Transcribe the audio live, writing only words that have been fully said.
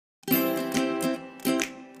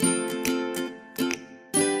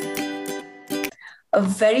A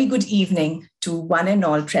very good evening to one and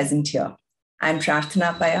all present here. I'm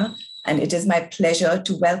Prarthana Paya, and it is my pleasure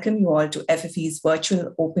to welcome you all to FFE's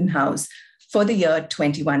virtual open house for the year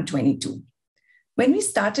 21-22. When we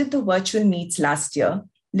started the virtual meets last year,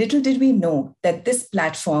 little did we know that this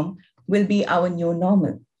platform will be our new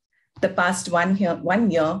normal. The past 1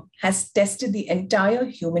 year has tested the entire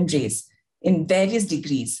human race in various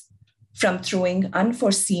degrees, from throwing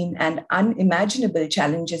unforeseen and unimaginable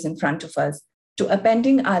challenges in front of us to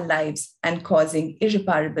upending our lives and causing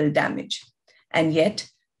irreparable damage. And yet,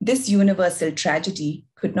 this universal tragedy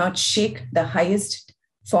could not shake the highest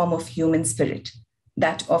form of human spirit,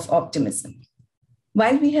 that of optimism.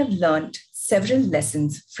 While we have learned several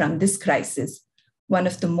lessons from this crisis, one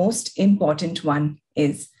of the most important one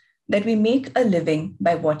is that we make a living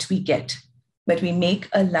by what we get, but we make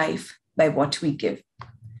a life by what we give.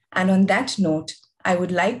 And on that note, I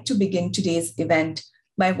would like to begin today's event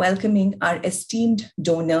by welcoming our esteemed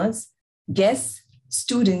donors, guests,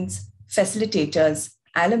 students, facilitators,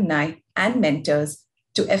 alumni, and mentors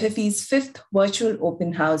to FFE's 5th virtual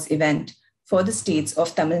open house event for the states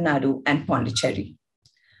of Tamil Nadu and Pondicherry.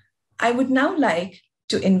 I would now like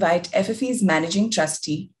to invite FFE's Managing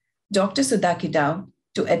Trustee, Dr. Sudha Kidao,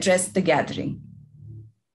 to address the gathering.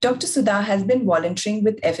 Dr. Sudha has been volunteering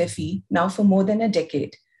with FFE now for more than a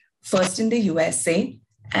decade, first in the USA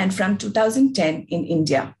and from 2010 in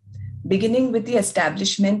India, beginning with the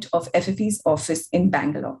establishment of FFE's office in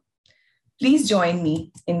Bangalore. Please join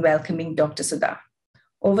me in welcoming Dr. Sudha.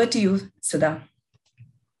 Over to you, Sudha.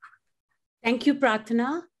 Thank you,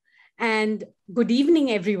 Prarthana, and good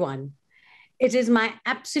evening, everyone. It is my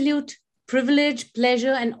absolute privilege,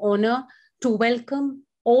 pleasure, and honor to welcome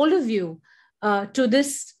all of you to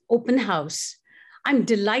this open house. I'm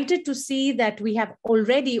delighted to see that we have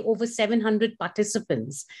already over 700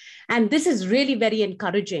 participants, and this is really very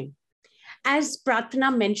encouraging. As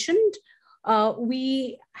Prarthana mentioned,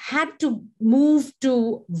 we had to move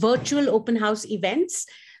to virtual open house events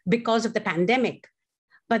because of the pandemic,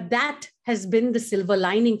 but that has been the silver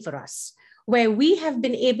lining for us, where we have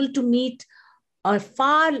been able to meet a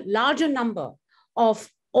far larger number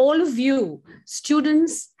of all of you,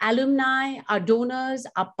 students, alumni, our donors,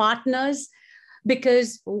 our partners,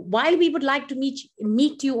 because while we would like to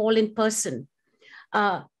meet you all in person,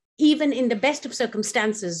 even in the best of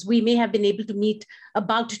circumstances, we may have been able to meet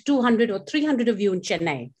about 200 or 300 of you in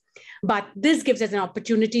Chennai. But this gives us an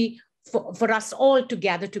opportunity for us all to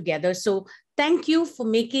gather together. So thank you for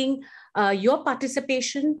making your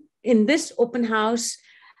participation in this open house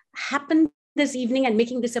happen this evening and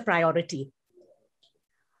making this a priority.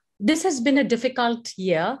 This has been a difficult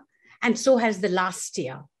year, and so has the last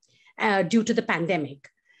year. Due to the pandemic.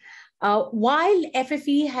 While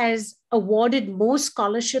FFE has awarded more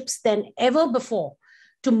scholarships than ever before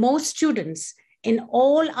to most students in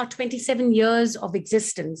all our 27 years of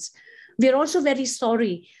existence, we are also very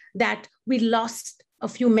sorry that we lost a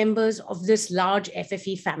few members of this large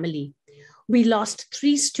FFE family. We lost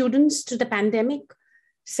 3 students to the pandemic.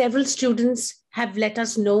 Several students have let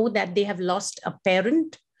us know that they have lost a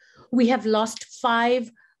parent. We have lost 5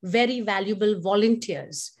 very valuable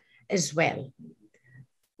volunteers as well.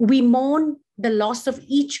 We mourn the loss of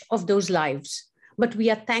each of those lives, but we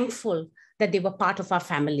are thankful that they were part of our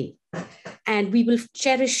family. And we will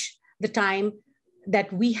cherish the time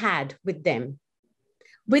that we had with them.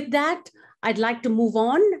 With that, I'd like to move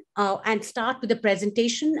on and start with a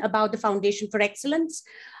presentation about the Foundation for Excellence.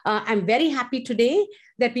 I'm very happy today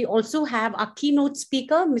that we also have our keynote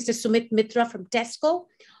speaker, Mr. Sumit Mitra from Tesco,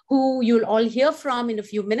 who you'll all hear from in a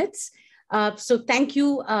few minutes. So thank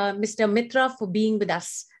you, Mr. Mitra, for being with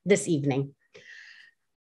us this evening.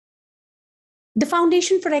 The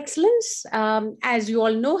Foundation for Excellence, as you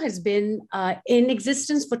all know, has been in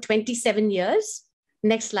existence for 27 years.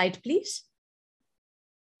 Next slide, please.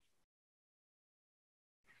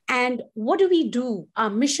 And what do we do? Our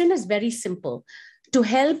mission is very simple: to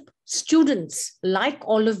help students like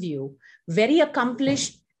all of you, very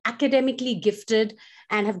accomplished, academically gifted,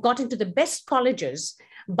 and have got into the best colleges,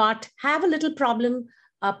 but have a little problem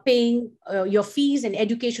paying your fees and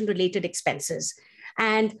education-related expenses.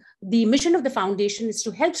 And the mission of the foundation is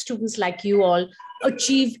to help students like you all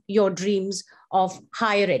achieve your dreams of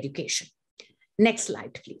higher education. Next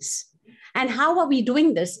slide, please. And how are we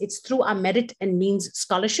doing this? It's through our Merit and Means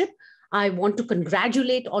Scholarship. I want to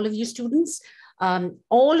congratulate all of you students.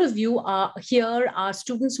 All of you are here are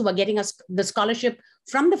students who are getting us the scholarship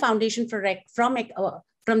from the Foundation for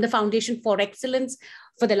from the Foundation for Excellence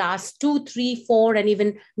for the last 2, 3, 4, and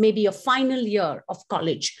even maybe a final year of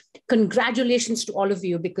college. Congratulations to all of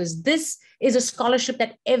you, because this is a scholarship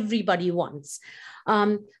that everybody wants.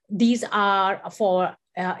 These are for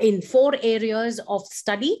in 4 areas of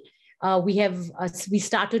study. We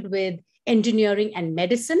started with engineering and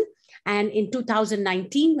medicine. And in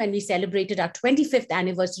 2019, when we celebrated our 25th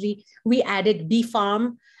anniversary, we added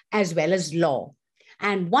B.Pharm as well as law.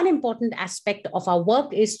 And one important aspect of our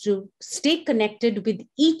work is to stay connected with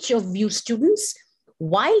each of you students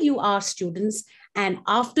while you are students and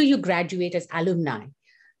after you graduate as alumni.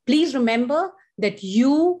 Please remember that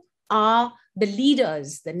you are the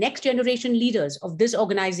leaders, the next generation leaders of this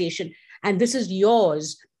organization, and this is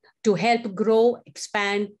yours to help grow,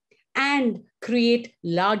 expand, and create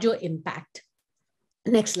larger impact.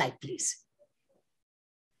 Next slide, please.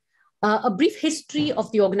 A brief history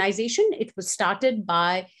of the organization. It was started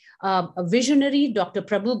by a visionary, Dr.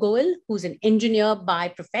 Prabhu Goel, who's an engineer by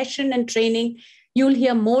profession and training. You'll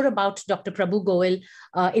hear more about Dr. Prabhu Goel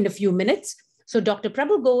in a few minutes. So Dr.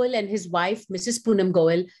 Prabhu Goel and his wife, Mrs. Poonam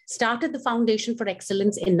Goel, started the Foundation for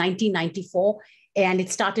Excellence in 1994, and it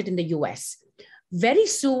started in the US. Very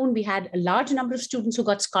soon, we had a large number of students who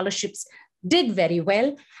got scholarships, did very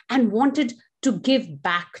well, and wanted to give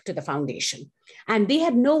back to the foundation. And they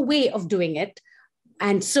had no way of doing it.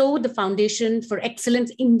 And so the Foundation for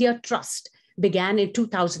Excellence India Trust began in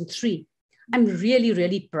 2003. I'm really,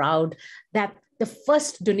 really proud that the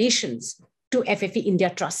first donations to FFE India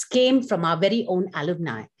Trust came from our very own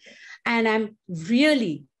alumni. And I'm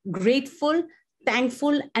really grateful,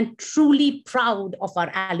 thankful, and truly proud of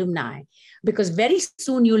our alumni, because very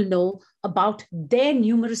soon you'll know about their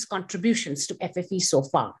numerous contributions to FFE so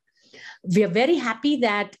far. We are very happy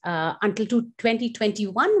that until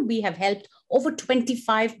 2021, we have helped over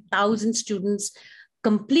 25,000 students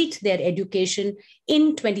complete their education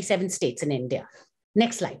in 27 states in India.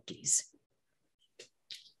 Next slide, please.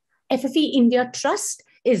 FFE India Trust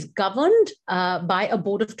is governed by a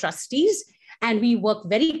board of trustees, and we work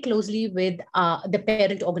very closely with the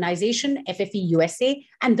parent organization, FFE USA,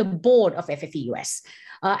 and the board of FFE US.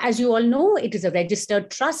 As you all know, it is a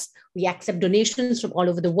registered trust. We accept donations from all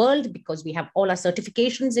over the world because we have all our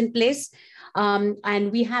certifications in place.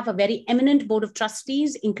 And we have a very eminent board of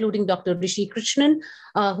trustees, including Dr. Rishi Krishnan,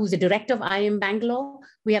 who's the director of IIM Bangalore.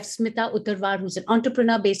 We have Smita Uttarwar, who's an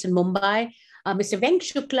entrepreneur based in Mumbai. Mr. Venk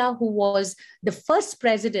Shukla, who was the first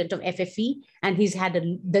president of FFE, and he's had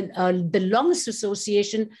the longest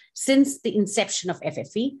association since the inception of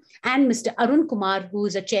FFE, and Mr. Arun Kumar, who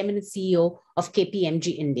is a chairman and CEO of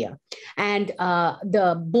KPMG India. And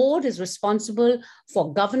the board is responsible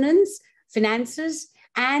for governance, finances,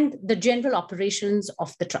 and the general operations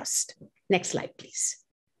of the trust. Next slide, please.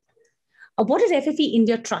 What does FFE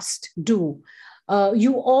India Trust do?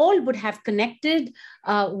 You all would have connected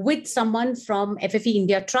with someone from FFE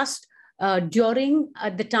India Trust during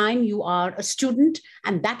the time you are a student,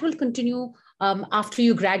 and that will continue after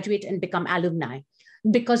you graduate and become alumni,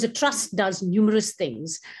 because the trust does numerous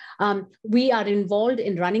things. We are involved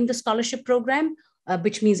in running the scholarship program,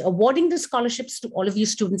 which means awarding the scholarships to all of you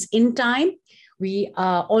students in time. We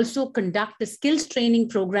also conduct the skills training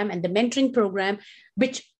program and the mentoring program,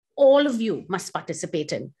 which all of you must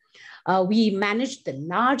participate in. We manage the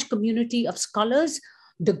large community of scholars,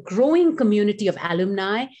 the growing community of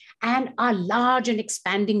alumni, and our large and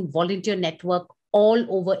expanding volunteer network all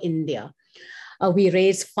over India. We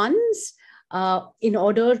raise funds in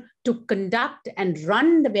order to conduct and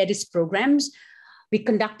run the various programs. We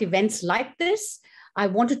conduct events like this. I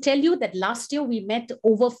want to tell you that last year we met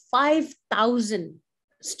over 5,000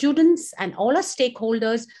 students and all our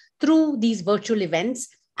stakeholders through these virtual events,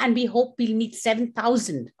 and we hope we'll meet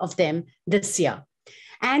 7,000 of them this year.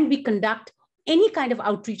 And we conduct any kind of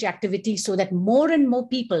outreach activity so that more and more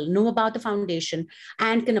people know about the foundation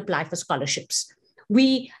and can apply for scholarships.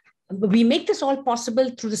 We make this all possible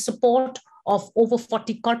through the support of over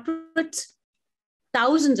 40 corporates,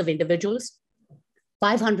 thousands of individuals,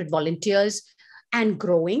 500 volunteers, and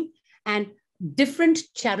growing, and different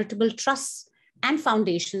charitable trusts and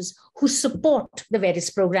foundations who support the various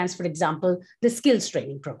programs, for example, the skills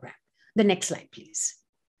training program. The next slide, please.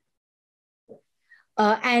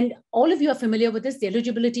 And all of you are familiar with this, the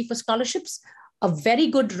eligibility for scholarships, a very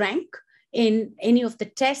good rank in any of the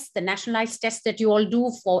tests, the nationalized tests that you all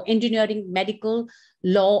do for engineering, medical,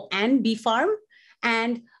 law, and B.Pharm.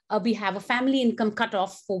 And we have a family income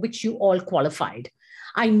cutoff for which you all qualified.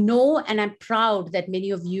 I know and I'm proud that many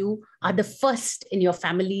of you are the first in your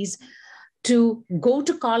families to go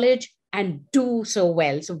to college and do so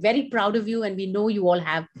well. So very proud of you, and we know you all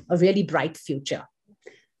have a really bright future.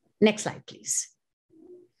 Next slide, please.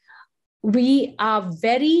 We are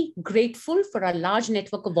very grateful for our large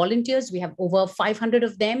network of volunteers. We have over 500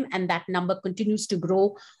 of them, and that number continues to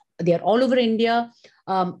grow. They're all over India.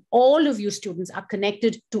 All of you students are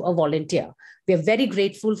connected to a volunteer. We are very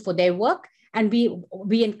grateful for their work, and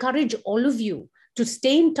we encourage all of you to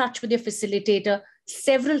stay in touch with your facilitator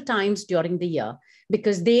several times during the year,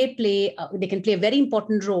 because they can play a very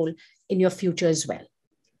important role in your future as well.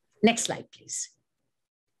 Next slide, please.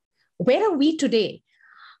 Where are we today?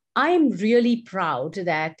 I am really proud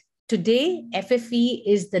that today FFE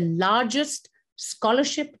is the largest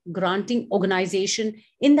scholarship granting organization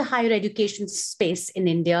in the higher education space in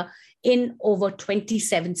India in over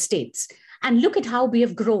 27 states. And look at how we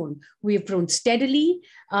have grown. We have grown steadily.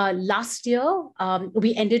 Last year,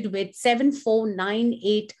 we ended with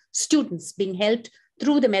 7,498 students being helped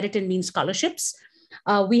through the Merit and Means scholarships.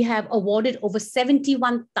 We have awarded over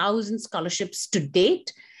 71,000 scholarships to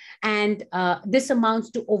date. And this amounts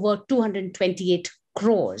to over 228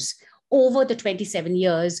 crores over the 27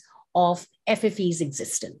 years of FFE's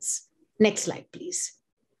existence. Next slide, please.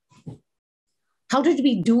 How did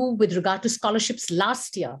we do with regard to scholarships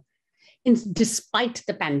last year? Despite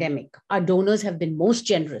the pandemic, our donors have been most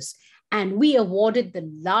generous, and we awarded the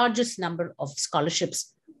largest number of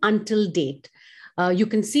scholarships until date. You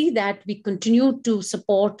can see that we continue to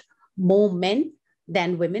support more men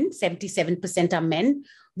than women. 77% are men.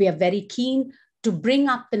 We are very keen to bring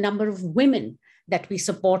up the number of women that we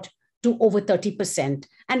support to over 30%,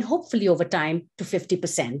 and hopefully over time to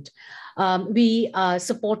 50%. We are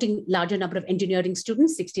supporting larger number of engineering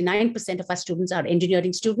students. 69% of our students are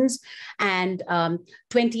engineering students, and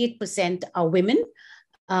 28% are women.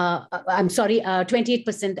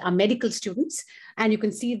 28% are medical students. And you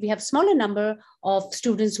can see we have smaller number of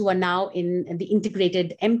students who are now in the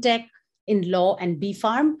integrated MTech, in Law and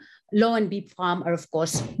B.Pharm. Law and B.Pharm are, of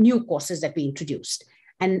course, new courses that we introduced.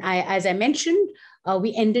 And as I mentioned,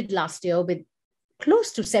 we ended last year with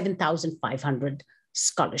close to 7,500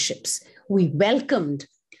 scholarships. We welcomed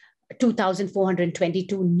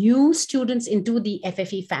 2,422 new students into the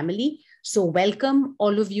FFE family. So welcome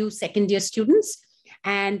all of you second-year students.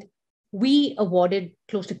 And we awarded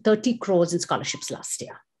close to 30 crores in scholarships last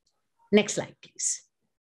year. Next slide, please.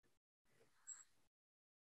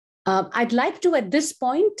 I'd like to, at this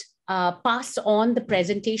point, pass on the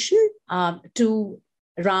presentation to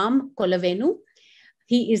Ram Kolavenu.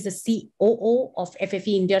 He is the COO of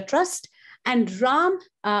FFE India Trust. And Ram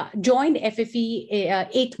joined FFE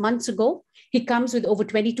 8 months ago. He comes with over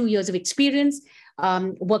 22 years of experience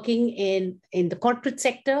working in the corporate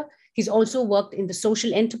sector. He's also worked in the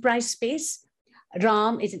social enterprise space.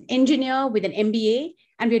 Ram is an engineer with an MBA,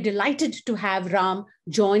 and we're delighted to have Ram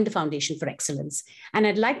join the Foundation for Excellence. And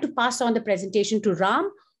I'd like to pass on the presentation to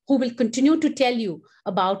Ram, who will continue to tell you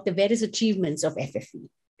about the various achievements of FFE.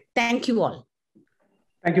 Thank you all.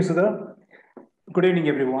 Thank you, Sudha. Good evening,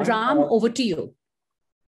 everyone. Ram, over to you.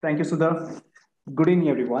 Thank you, Sudha. Good evening,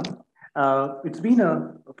 everyone. It's been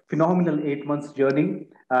a phenomenal 8 months journey.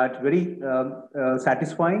 It's very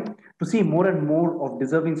satisfying to see more and more of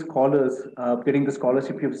deserving scholars getting the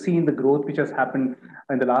scholarship. You've seen the growth which has happened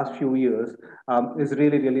in the last few years is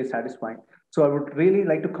really, really satisfying. So I would really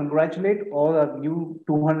like to congratulate all our new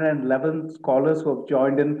 211 scholars who have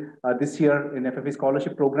joined in this year in FFE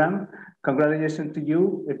scholarship program. Congratulations to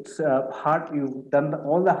you. It's hard. You've done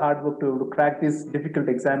all the hard work to crack these difficult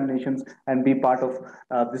examinations and be part of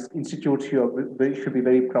this institute you should be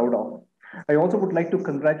very proud of. I also would like to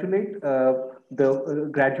congratulate the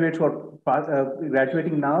graduates who are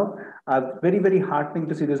graduating now. Very, very heartening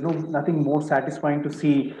to see. There's nothing more satisfying to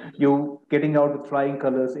see you getting out with flying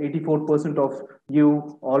colors. 84% of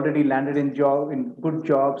you already landed in good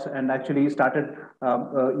jobs and actually started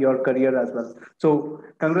your career as well. So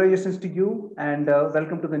congratulations to you, and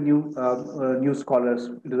welcome to the new scholars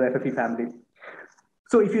to the FFE family.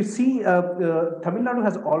 So if you see, Tamil Nadu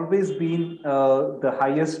has always been the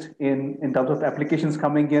highest in terms of applications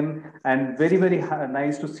coming in, and very, very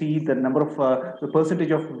nice to see the number of, the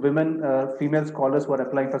percentage of women, female scholars who are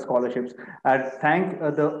applying for scholarships. I thank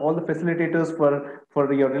all the facilitators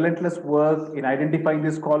for your relentless work in identifying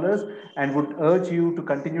these scholars, and would urge you to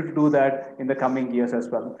continue to do that in the coming years as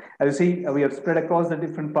well. As you see, we are spread across the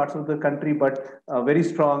different parts of the country, but very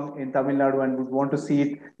strong in Tamil Nadu, and would want to see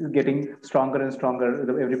it getting stronger and stronger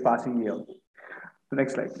every passing year. The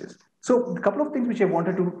next slide, please. So a couple of things which I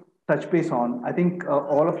wanted to touch base on. I think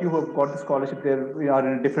all of you who have got the scholarship there, we are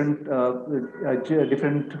in different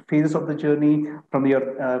phases of the journey from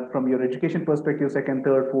your education perspective, second,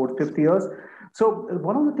 third, fourth, fifth years. So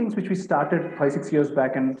one of the things which we started 5-6 years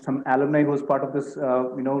back, and some alumni who was part of this,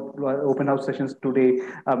 open house sessions today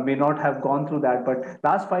may not have gone through that. But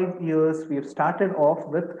last 5 years, we have started off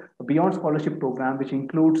with a Beyond Scholarship program, which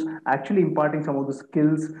includes actually imparting some of the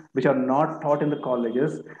skills which are not taught in the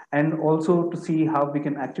colleges, and also to see how we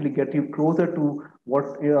can actually get you closer to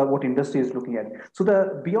what industry is looking at. So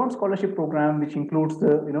the Beyond Scholarship program, which includes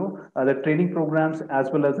the training programs as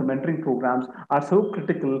well as the mentoring programs, are so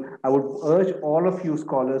critical. I would urge all of you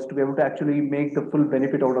scholars to be able to actually make the full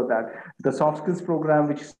benefit out of that. The soft skills program,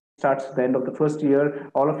 which starts at the end of the first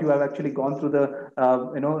year. All of you have actually gone through the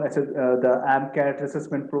AMCAT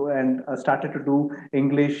assessment and started to do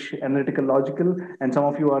English, analytical, logical, and some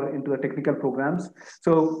of you are into the technical programs.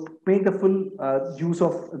 So make the full use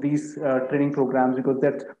of these training programs, because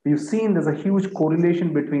that we've seen there's a huge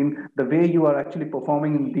correlation between the way you are actually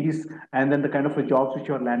performing in these and then the kind of jobs which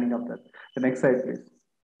you are landing up with. The next slide, please.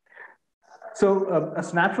 So a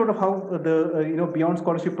snapshot of how the Beyond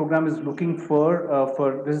Scholarship program is looking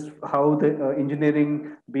for this, how the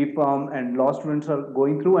engineering, BPharm, and law students are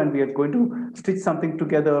going through, and we are going to stitch something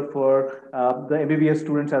together for the MBBS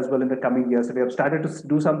students as well in the coming years. So we have started to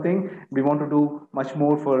do something. We want to do much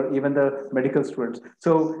more for even the medical students.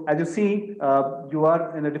 So as you see, you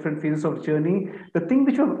are in the different phases of journey. The thing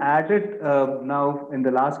which we have added now in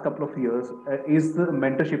the last couple of years is the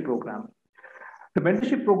mentorship program. The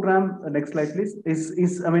mentorship program, next slide please,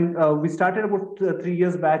 we started about 3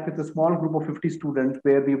 years back with a small group of 50 students,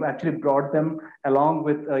 where we've actually brought them along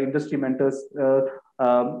with industry mentors,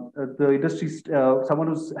 the industry, someone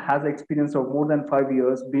who has experience of more than 5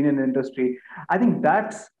 years, been in the industry. I think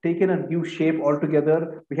that's taken a new shape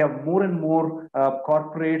altogether. We have more and more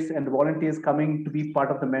corporates and volunteers coming to be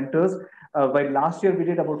part of the mentors. While last year we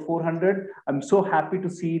did about 400, I'm so happy to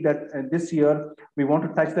see that this year we want to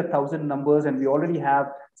touch the 1,000 numbers, and we already have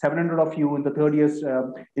 700 of you in the third year's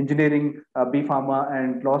engineering, B Pharma,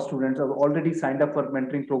 and law students have already signed up for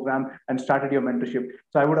mentoring program and started your mentorship.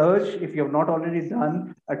 So I would urge, if you have not already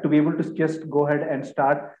done, to be able to just go ahead and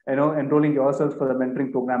start, enrolling yourselves for the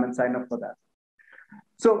mentoring program and sign up for that.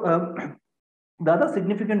 So the other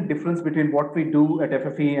significant difference between what we do at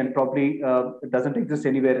FFE and probably doesn't exist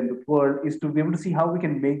anywhere in the world is to be able to see how we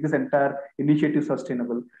can make this entire initiative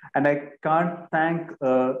sustainable. And I can't thank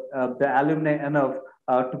the alumni enough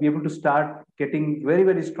to be able to start getting very,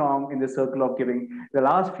 very strong in the circle of giving. The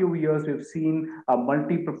last few years, we've seen a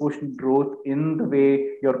multi-proportional growth in the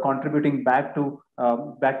way you're contributing back to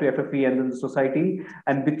FFE and then the society.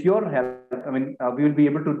 And with your help, we will be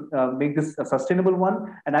able to make this a sustainable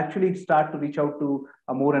one and actually start to reach out to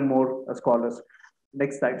more and more scholars.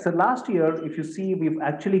 Next slide. So last year, if you see, we've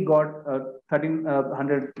actually got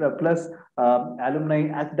 1,300 plus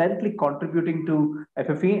alumni directly contributing to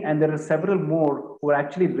FFE, and there are several more who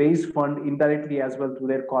actually raised fund indirectly as well through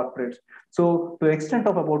their corporates. So to the extent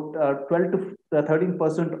of about 12 to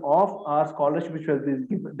 13% of our scholarship which was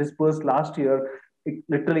dispersed last year, it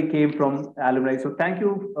literally came from alumni. So thank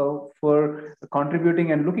you for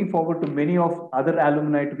contributing, and looking forward to many of other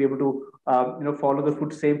alumni to be able to follow the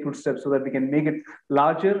same footsteps, so that we can make it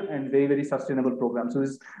larger and very, very sustainable program. So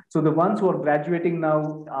the ones who are graduating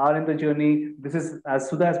now are in the journey. This is, as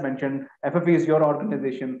Sudha has mentioned, FFE is your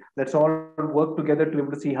organization. Let's all work together to be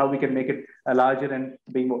able to see how we can make it larger and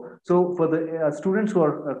being more. So for the students who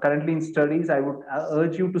are currently in studies, I would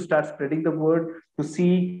urge you to start spreading the word to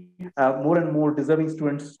see more and more deserving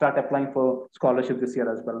students start applying for scholarship this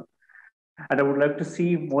year as well. And I would like to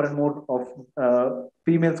see more and more of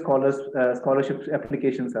female scholars scholarship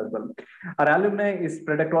applications as well. Our alumni is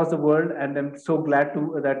spread across the world, and I'm so glad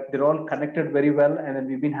that they're all connected very well. And then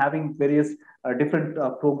we've been having various different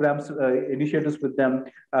programs, initiatives with them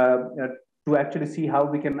to actually see how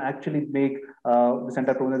we can actually make the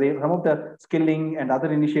center program. Some of the skilling and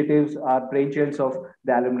other initiatives are brainchilds of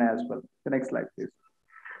the alumni as well. The next slide, please.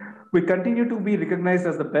 We continue to be recognized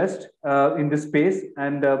as the best in this space,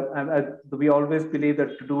 and we always believe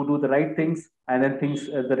that to do the right things, and then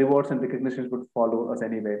the rewards and recognitions would follow us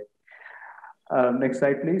anyway. Next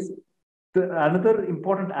slide, please. Another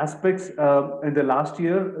important aspects in the last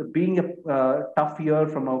year, being a tough year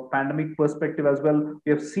from a pandemic perspective as well,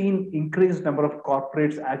 we have seen increased number of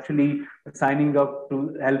corporates actually signing up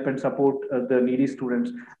to help and support the needy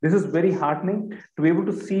students. This is very heartening to be able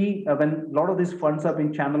to see when a lot of these funds have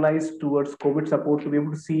been channelized towards COVID support, to be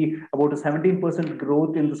able to see about a 17%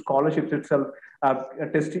 growth in the scholarships itself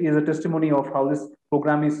is a testimony of how this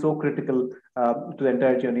program is so critical to the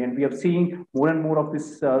entire journey. And we have seen more and more of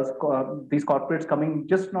these corporates coming,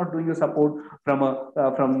 just not doing the support from a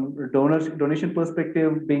donation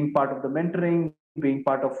perspective, being part of the mentoring, being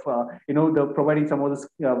part of, the providing some of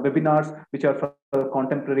the webinars which are for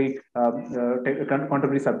contemporary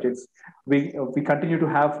contemporary subjects. We continue to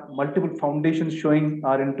have multiple foundations showing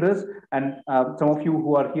our interest, and some of you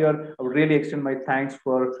who are here, I would really extend my thanks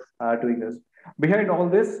for doing this. Behind all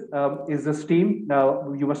this is this team.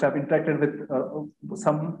 You must have interacted with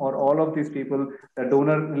some or all of these people: the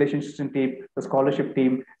donor relations team, the scholarship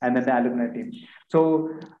team, and then the alumni team.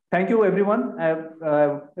 So thank you, everyone,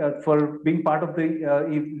 for being part of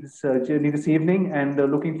the journey this evening, and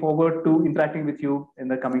looking forward to interacting with you in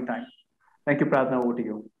the coming time. Thank you, Pradna. Over to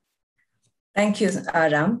you. Thank you,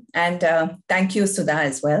 Ram, and thank you, Sudha,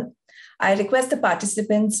 as well. I request the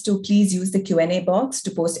participants to please use the Q&A box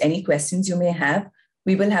to post any questions you may have.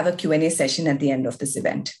 We will have a Q&A session at the end of this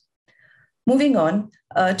event. Moving on,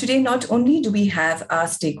 today not only do we have our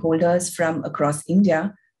stakeholders from across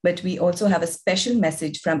India, but we also have a special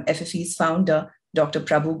message from FFE's founder, Dr.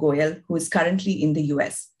 Prabhu Goyal, who is currently in the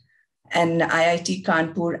US. An IIT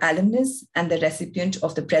Kanpur alumnus and the recipient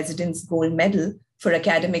of the President's Gold Medal for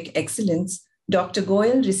Academic Excellence, Dr.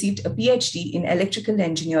 Goyal received a PhD in electrical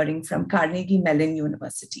engineering from Carnegie Mellon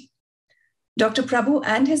University. Dr. Prabhu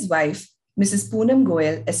and his wife, Mrs. Poonam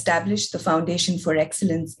Goyal, established the Foundation for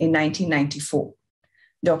Excellence in 1994.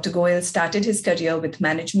 Dr. Goyal started his career with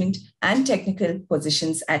management and technical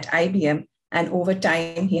positions at IBM, and over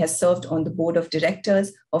time, he has served on the board of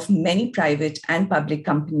directors of many private and public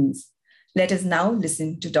companies. Let us now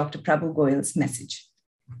listen to Dr. Prabhu Goyal's message.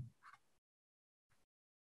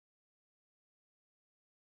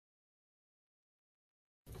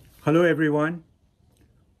 Hello, everyone.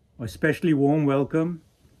 A especially warm welcome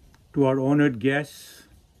to our honored guests,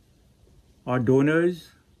 our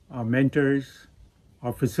donors, our mentors,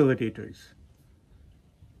 our facilitators.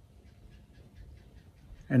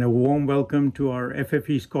 And a warm welcome to our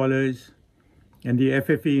FFE scholars and the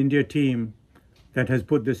FFE India team that has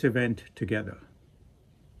put this event together.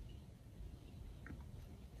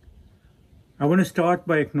 I want to start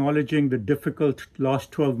by acknowledging the difficult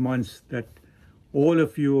last 12 months that all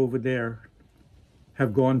of you over there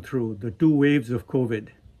have gone through, the 2 waves of COVID,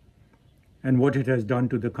 and what it has done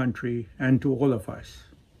to the country and to all of us.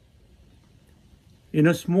 In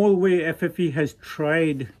a small way, FFE has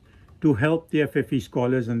tried to help the FFE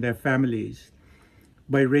scholars and their families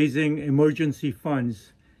by raising emergency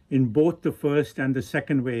funds in both the first and the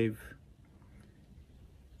second wave.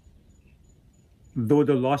 Though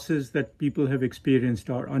the losses that people have experienced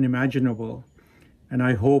are unimaginable, and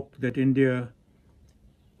I hope that India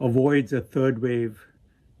avoids a third wave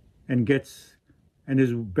and is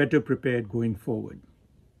better prepared going forward.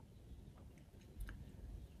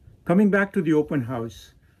 Coming back to the open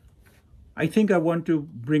house, I think I want to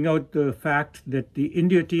bring out the fact that the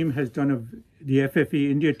India team has done the FFE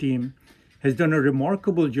India team has done a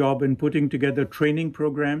remarkable job in putting together training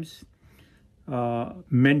programs,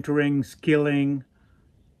 mentoring, skilling,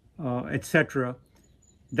 etc.,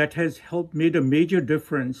 that has made a major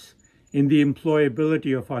difference in the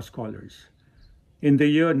employability of our scholars. In the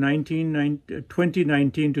year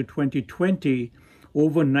 2019 to 2020,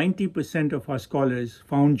 over 90% of our scholars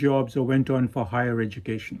found jobs or went on for higher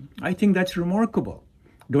education. I think that's remarkable.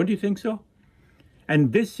 Don't you think so?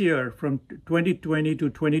 And this year, from 2020 to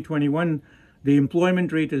 2021, the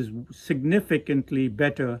employment rate is significantly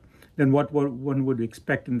better than what one would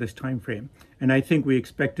expect in this time frame. And I think we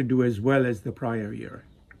expect to do as well as the prior year.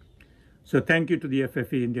 So thank you to the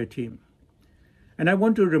FFE India team. And I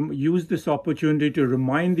want to use this opportunity to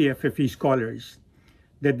remind the FFE scholars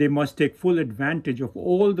that they must take full advantage of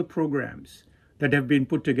all the programs that have been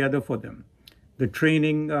put together for them. The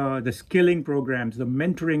training, the skilling programs, the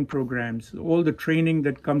mentoring programs, all the training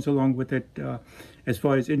that comes along with it as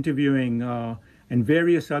far as interviewing and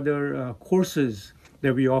various other courses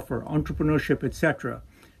that we offer, entrepreneurship, etc.,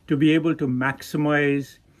 to be able to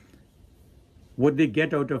maximize what they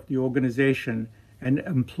get out of the organization and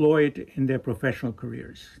employ it in their professional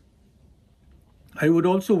careers. I would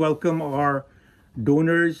also welcome our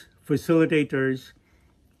donors, facilitators,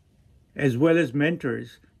 as well as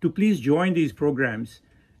mentors to please join these programs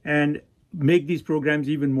and make these programs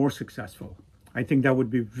even more successful. I think that would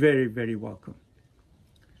be very, very welcome.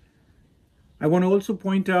 I want to also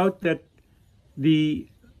point out that the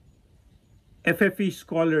FFE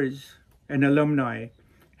scholars and alumni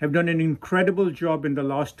have done an incredible job in the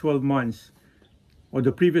last 12 months, or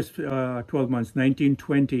the previous 12 months,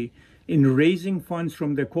 1920, in raising funds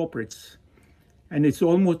from their corporates. And it's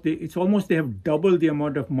almost they have doubled the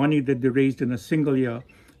amount of money that they raised in a single year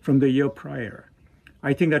from the year prior.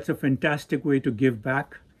 I think that's a fantastic way to give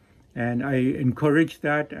back, and I encourage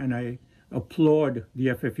that, and I applaud the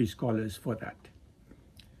FFE scholars for that.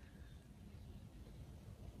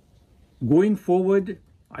 Going forward,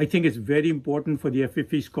 I think it's very important for the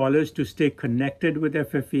FFE scholars to stay connected with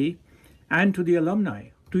FFE and to the alumni,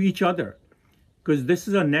 to each other, because this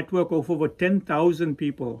is a network of over 10,000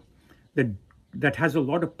 people that has a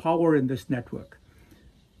lot of power in this network.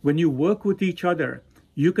 When you work with each other,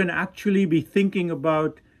 you can actually be thinking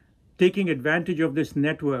about taking advantage of this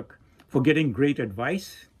network for getting great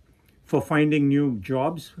advice, for finding new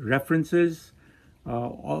jobs, references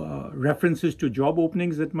to job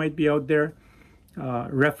openings that might be out there,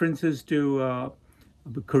 references to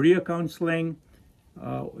career counseling,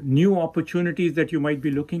 new opportunities that you might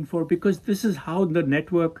be looking for, because this is how the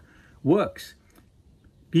network works.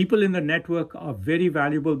 People in the network are very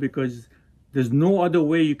valuable because there's no other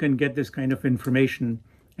way you can get this kind of information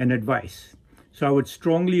and advice. So I would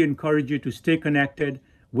strongly encourage you to stay connected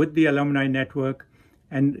with the alumni network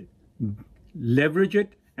and leverage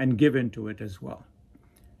it and give into it as well.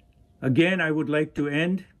 Again, I would like to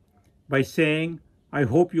end by saying I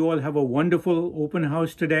hope you all have a wonderful open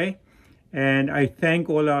house today, and I thank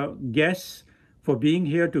all our guests for being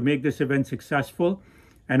here to make this event successful,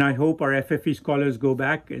 and I hope our FFE scholars go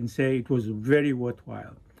back and say it was very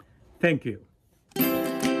worthwhile. Thank you.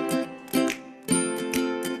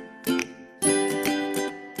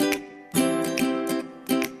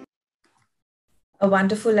 A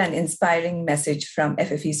wonderful and inspiring message from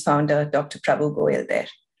FFE's founder, Dr. Prabhu Goyal there.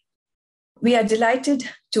 We are delighted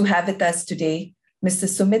to have with us today Mr.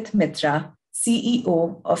 Sumit Mitra,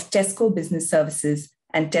 CEO of Tesco Business Services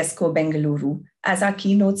and Tesco Bengaluru, as our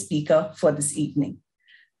keynote speaker for this evening.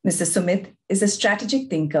 Mr. Sumit is a strategic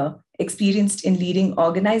thinker experienced in leading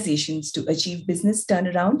organizations to achieve business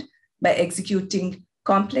turnaround by executing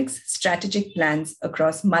complex strategic plans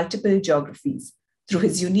across multiple geographies through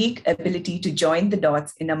his unique ability to join the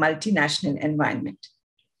dots in a multinational environment.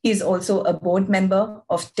 He is also a board member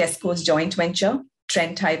of Tesco's joint venture,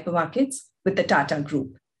 Trent Hypermarkets, with the Tata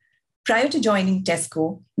Group. Prior to joining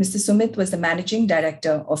Tesco, Mr. Sumit was the managing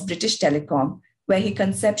director of British Telecom, where he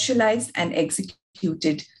conceptualized and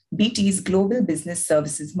executed BT's global business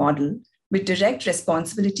services model with direct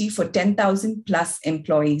responsibility for 10,000 plus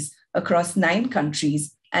employees across 9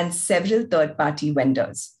 countries and several third-party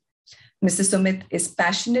vendors. Mr. Sumit is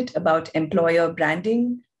passionate about employer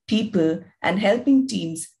branding, people, and helping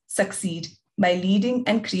teams succeed by leading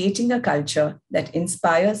and creating a culture that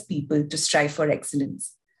inspires people to strive for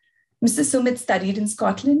excellence. Mr. Sumit studied in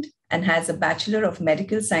Scotland and has a Bachelor of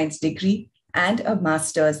Medical Science degree and a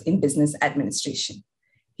Master's in Business Administration.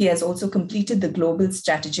 He has also completed the Global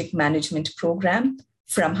Strategic Management Program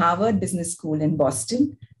from Harvard Business School in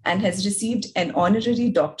Boston and has received an honorary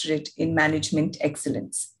doctorate in Management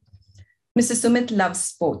Excellence. Mr. Sumit loves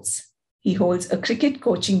sports. He holds a cricket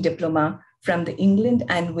coaching diploma from the England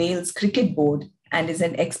and Wales Cricket Board and is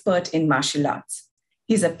an expert in martial arts.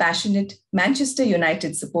 He's a passionate Manchester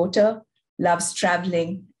United supporter, loves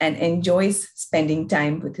traveling, and enjoys spending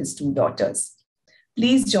time with his 2 daughters.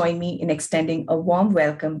 Please join me in extending a warm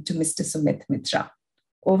welcome to Mr. Sumit Mitra.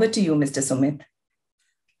 Over to you, Mr. Sumit.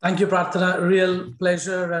 Thank you, Prarthana. Real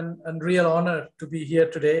pleasure and real honor to be here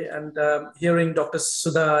today and hearing Dr.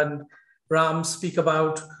 Sudha and Ram speak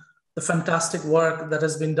about the fantastic work that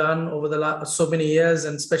has been done over the last so many years,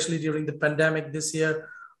 and especially during the pandemic this year,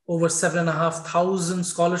 over 7,500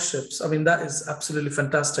 scholarships. I mean, that is absolutely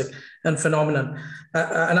fantastic and phenomenal.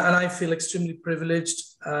 And I feel extremely privileged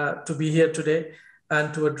to be here today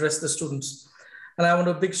and to address the students. And I want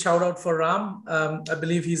a big shout out for Ram. I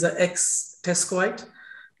believe he's an ex-Tescoite.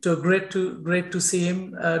 So great to see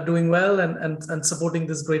him doing well and supporting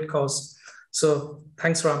this great cause. So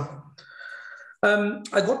thanks, Ram.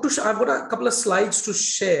 I've got a couple of slides to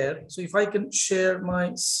share. So if I can share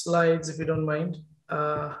my slides, if you don't mind.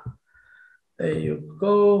 There you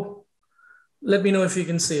go. Let me know if you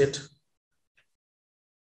can see it.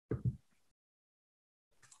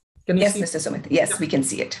 Can you see? Mr. Sumit. Yes, we can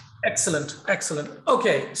see it. Excellent, excellent.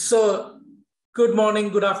 Okay, so good morning,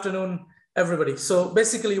 good afternoon, everybody. So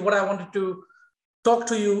basically what I wanted to talk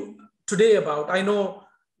to you today about, I know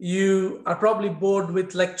you are probably bored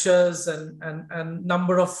with lectures and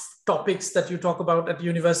number of topics that you talk about at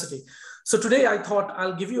university. So today I thought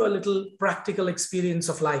I'll give you a little practical experience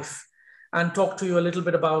of life and talk to you a little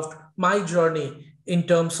bit about my journey in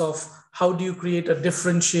terms of how do you create a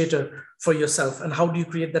differentiator for yourself and how do you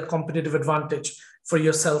create that competitive advantage for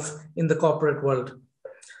yourself in the corporate world.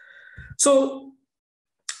 So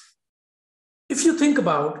if you think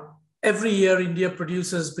about every year, India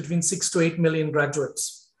produces between 6 to 8 million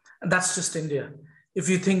graduates. And that's just India. If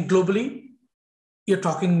you think globally, you're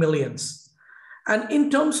talking millions. And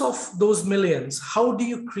in terms of those millions, how do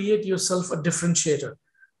you create yourself a differentiator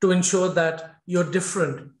to ensure that you're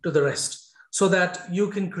different to the rest, so that you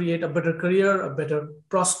can create a better career, a better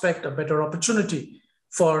prospect, a better opportunity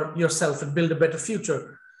for yourself and build a better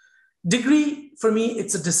future. Degree, for me,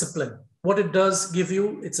 it's a discipline. What it does give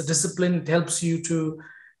you, it's a discipline. It helps you to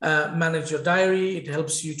manage your diary. It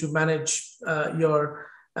helps you to manage your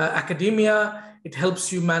academia. It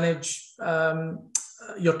helps you manage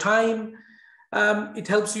your time. It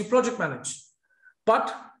helps you project manage.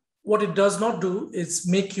 But what it does not do is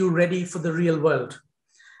make you ready for the real world.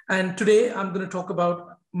 And today I'm going to talk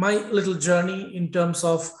about my little journey in terms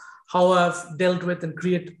of how I've dealt with and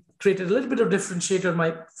created a little bit of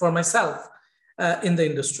differentiator for myself in the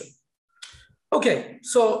industry. Okay,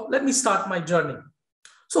 so let me start my journey.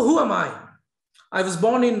 So who am I? I was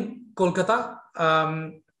born in Kolkata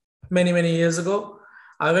many, many years ago.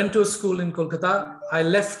 I went to a school in Kolkata. I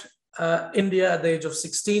left India at the age of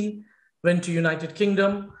 16, went to United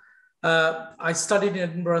Kingdom. I studied in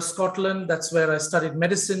Edinburgh, Scotland. That's where I studied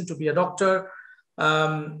medicine to be a doctor.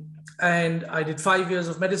 And I did 5 years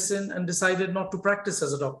of medicine and decided not to practice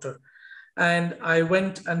as a doctor. And I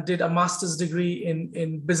went and did a master's degree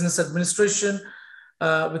in business administration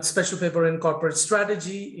with special paper in corporate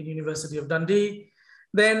strategy in University of Dundee.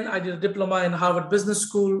 Then I did a diploma in Harvard Business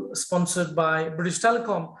School sponsored by British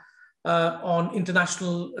Telecom on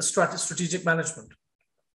international strategic management.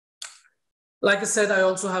 Like I said, I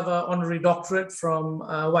also have an honorary doctorate from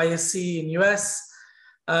YSC in US.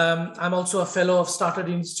 I'm also a fellow of Started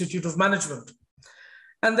Institute of Management.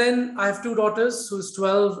 And then I have two daughters who's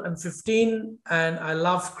 12 and 15, and I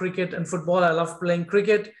love cricket and football. I love playing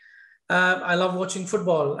cricket. I love watching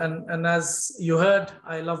football. And as you heard,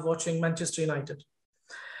 I love watching Manchester United.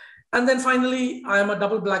 And then finally, I am a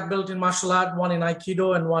double black belt in martial art, one in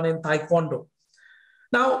Aikido and one in Taekwondo.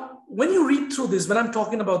 Now, when you read through this, when I'm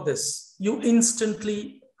talking about this, you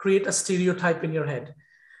instantly create a stereotype in your head.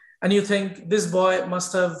 And you think this boy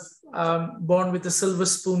must have born with a silver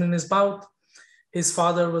spoon in his mouth. His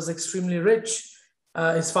father was extremely rich.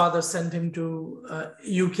 His father sent him to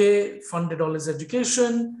UK, funded all his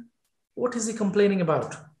education. What is he complaining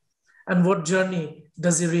about? And what journey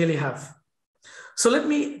does he really have? So let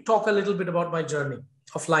me talk a little bit about my journey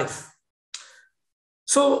of life.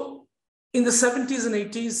 So in the 70s and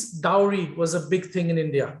 80s, dowry was a big thing in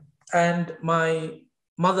India. And my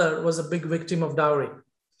mother was a big victim of dowry.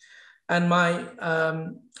 And my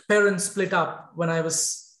parents split up when I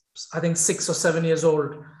was, I think, 6 or 7 years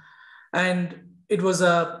old. And it was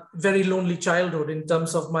a very lonely childhood in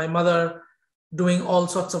terms of my mother doing all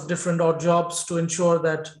sorts of different odd jobs to ensure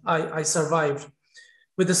that I survived,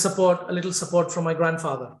 with the support, a little support from my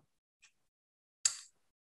grandfather.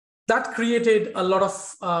 That created a lot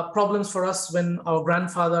of problems for us when our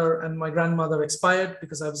grandfather and my grandmother expired,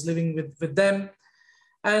 because I was living with them.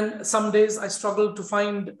 And some days I struggled to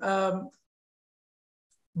find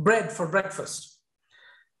bread for breakfast.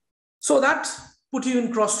 So that put you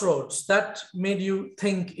in crossroads. That made you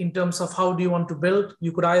think in terms of how do you want to build.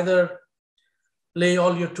 You could either lay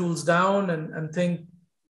all your tools down and think,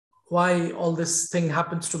 why all this thing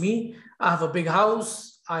happens to me? I have a big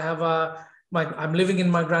house. I'm living in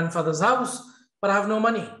my grandfather's house, but I have no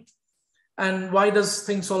money. And why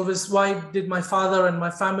did my father and my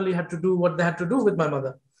family have to do what they had to do with my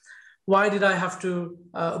mother? Why did I have to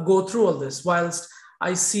go through all this? Whilst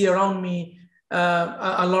I see around me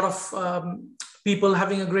a lot of people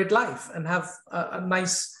having a great life and have a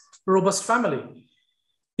nice, robust family.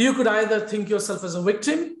 You could either think yourself as a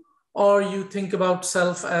victim, or you think about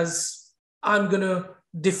self as, I'm going to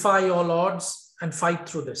defy all odds and fight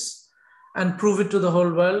through this and prove it to the whole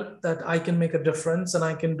world that I can make a difference and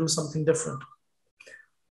I can do something different.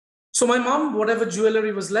 So my mom, whatever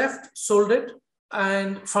jewelry was left, sold it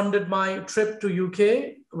and funded my trip to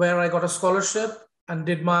UK, where I got a scholarship and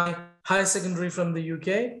did my higher secondary from the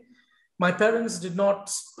UK. My parents did not,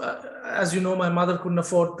 as you know, my mother couldn't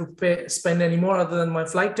afford to spend any more other than my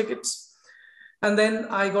flight tickets. And then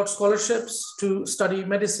I got scholarships to study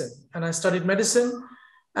medicine, and I studied medicine.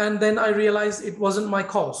 And then I realized it wasn't my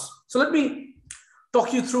cause. So let me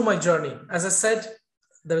talk you through my journey. As I said,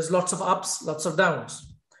 there's lots of ups, lots of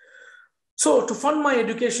downs. So to fund my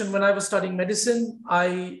education, when I was studying medicine,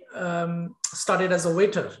 I started as a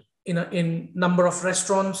waiter in a number of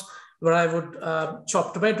restaurants where I would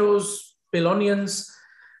chop tomatoes, peel onions.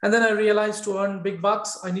 And then I realized to earn big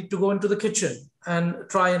bucks, I need to go into the kitchen and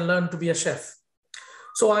try and learn to be a chef.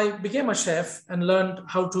 So I became a chef and learned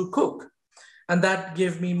how to cook. And that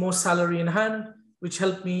gave me more salary in hand, which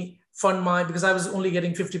helped me fund because I was only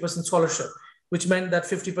getting 50% scholarship, which meant that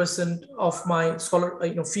 50% of my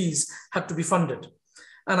fees had to be funded.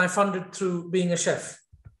 And I funded through being a chef.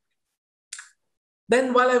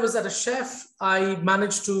 Then while I was at a chef, I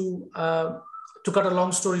managed to cut a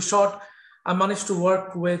long story short, I managed to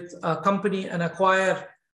work with a company and acquire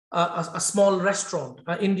a small restaurant,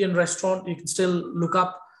 an Indian restaurant. You can still look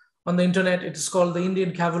up on the internet. It is called the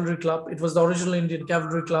Indian Cavalry Club. It was the original Indian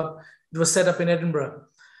Cavalry Club. It was set up in Edinburgh.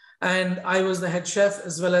 And I was the head chef,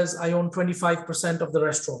 as well as I owned 25% of the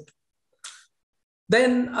restaurant.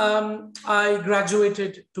 Then I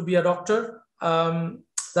graduated to be a doctor.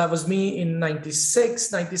 That was me in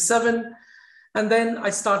 96, 97. And then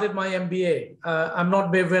I started my MBA. I'm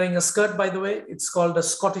not wearing a skirt, by the way. It's called a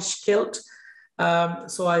Scottish kilt.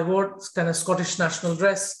 So I wore kind of Scottish national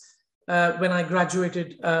dress when I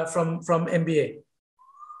graduated from MBA.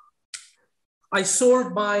 I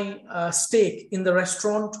sold my stake in the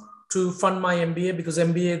restaurant to fund my MBA, because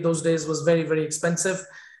MBA those days was very, very expensive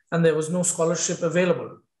and there was no scholarship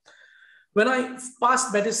available. When I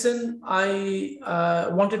passed medicine, I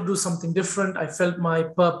wanted to do something different. I felt my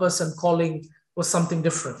purpose and calling was something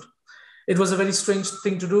different. It was a very strange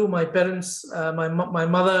thing to do. My parents, my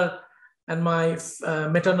mother and my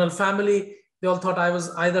maternal family, they all thought I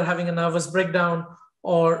was either having a nervous breakdown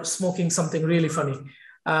or smoking something really funny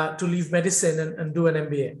to leave medicine and do an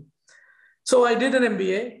MBA. So I did an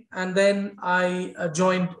MBA, and then I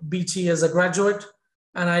joined BT as a graduate,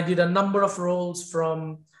 and I did a number of roles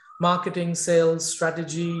from marketing, sales,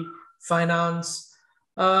 strategy, finance,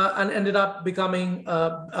 and ended up becoming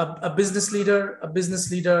a business leader,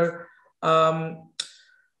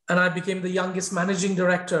 and I became the youngest managing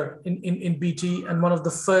director in BT, and one of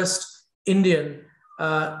the first Indian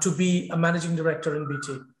to be a managing director in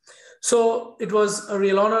BT. So it was a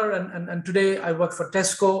real honor, and today I work for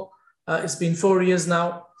Tesco. It's been 4 years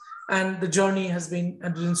now, and the journey has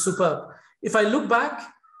been superb. If I look back,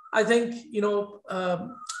 I think,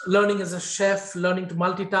 learning as a chef, learning to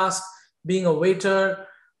multitask, being a waiter,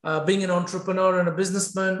 being an entrepreneur and a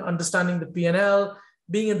businessman, understanding the P&L,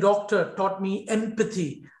 being a doctor taught me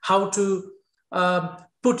empathy, how to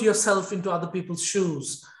put yourself into other people's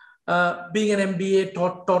shoes. Being an MBA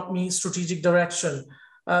taught me strategic direction.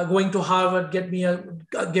 Going to Harvard gave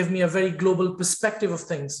me a very global perspective of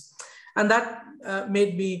things. And that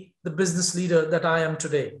made me the business leader that I am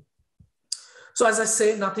today. So as I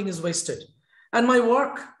say, nothing is wasted. And my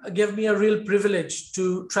work gave me a real privilege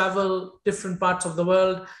to travel different parts of the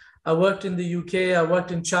world. I worked in the UK, I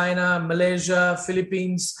worked in China, Malaysia,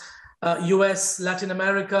 Philippines, US, Latin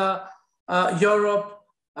America, Europe.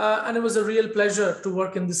 And it was a real pleasure to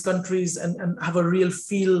work in these countries and have a real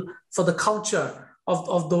feel for the culture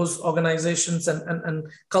of those organizations and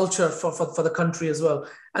culture for the country as well.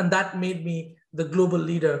 And that made me the global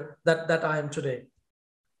leader that I am today.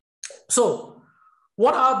 So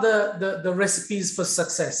what are the recipes for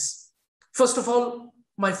success? First of all,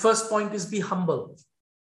 my first point is be humble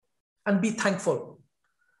and be thankful.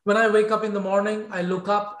 When I wake up in the morning, I look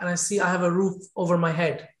up and I see I have a roof over my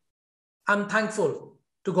head. I'm thankful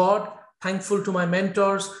to God, thankful to my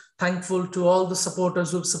mentors, thankful to all the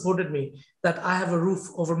supporters who've supported me, that I have a roof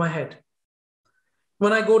over my head.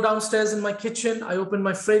 When I go downstairs in my kitchen, I open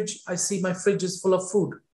my fridge, I see my fridge is full of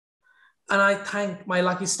food. And I thank my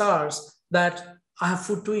lucky stars that I have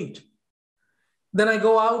food to eat. Then I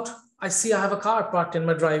go out, I see I have a car parked in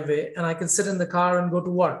my driveway and I can sit in the car and go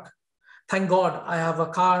to work. Thank God I have a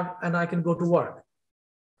car and I can go to work.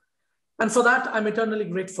 And for that, I'm eternally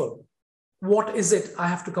grateful. What is it I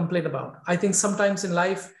have to complain about? I think sometimes in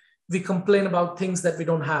life, we complain about things that we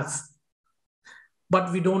don't have,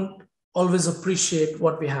 but we don't always appreciate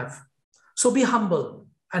what we have. So be humble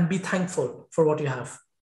and be thankful for what you have.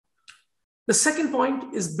 The second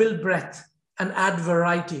point is build breadth and add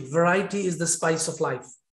variety. Variety is the spice of life.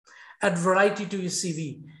 Add variety to your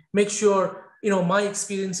CV. Make sure, my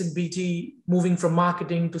experience in BT, moving from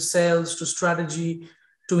marketing to sales, to strategy,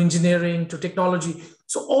 to engineering, to technology.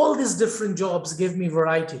 So all these different jobs gave me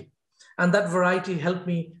variety. And that variety helped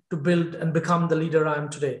me to build and become the leader I am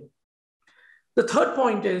today. The third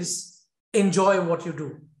point is enjoy what you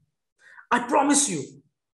do. I promise you,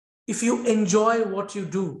 if you enjoy what you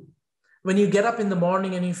do, when you get up in the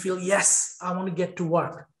morning and you feel, yes, I want to get to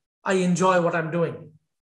work, I enjoy what I'm doing.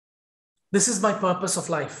 This is my purpose of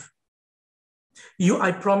life.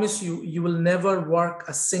 I promise you, you will never work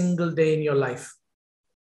a single day in your life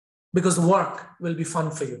because work will be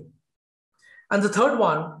fun for you. And the third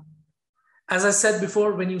one, as I said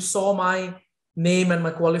before, when you saw my name and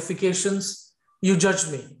my qualifications, you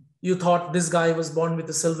judged me. You thought this guy was born with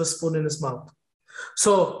a silver spoon in his mouth.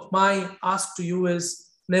 So my ask to you is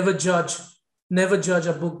never judge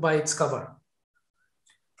a book by its cover.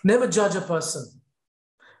 Never judge a person.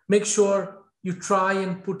 Make sure you try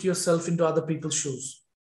and put yourself into other people's shoes.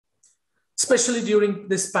 Especially during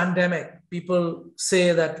this pandemic, people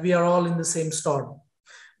say that we are all in the same storm.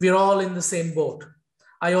 We are all in the same boat.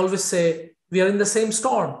 I always say we are in the same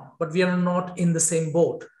storm, but we are not in the same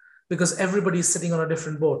boat, because everybody is sitting on a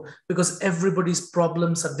different boat, because everybody's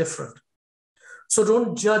problems are different. So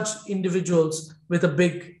don't judge individuals with a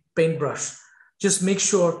big paintbrush. Just make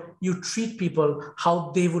sure you treat people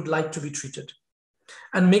how they would like to be treated,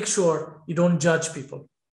 and make sure you don't judge people.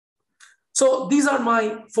 So these are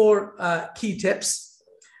my 4 key tips.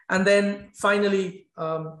 And then finally,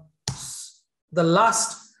 the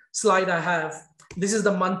last slide I have, this is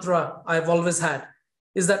the mantra I've always had,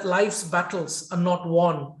 is that life's battles are not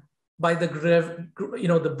won by the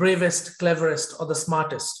bravest, cleverest, or the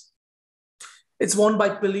smartest. It's won by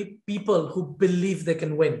people who believe they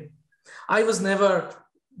can win. I was never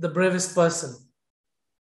the bravest person.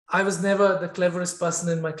 I was never the cleverest person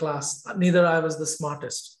in my class. Neither I was the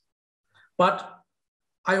smartest. But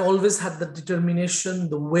I always had the determination,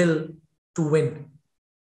 the will to win.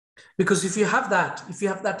 Because if you have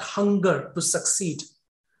that hunger to succeed,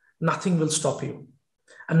 nothing will stop you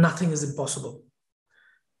and nothing is impossible.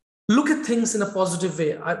 Look at things in a positive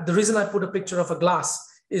way. The reason I put a picture of a glass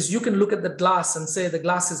is you can look at the glass and say the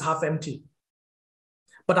glass is half empty.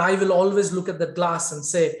 But I will always look at the glass and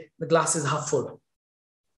say the glass is half full.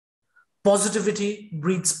 Positivity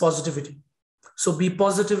breeds positivity. So be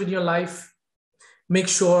positive in your life. Make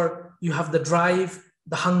sure you have the drive,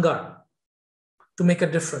 the hunger to make a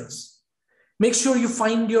difference. Make sure you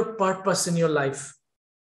find your purpose in your life.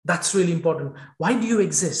 That's really important. Why do you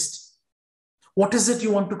exist? What is it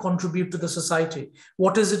you want to contribute to the society?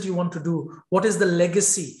 What is it you want to do? What is the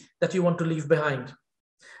legacy that you want to leave behind?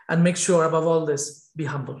 And make sure, above all this, be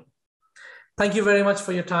humble. Thank you very much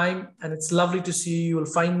for your time. And it's lovely to see you. You will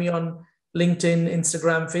find me on LinkedIn,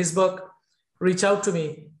 Instagram, Facebook. Reach out to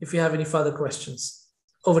me if you have any further questions.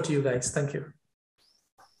 Over to you guys. Thank you.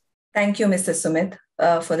 Thank you, Mr. Sumit,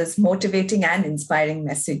 for this motivating and inspiring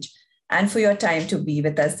message, and for your time to be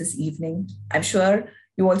with us this evening. I'm sure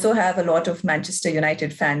you also have a lot of Manchester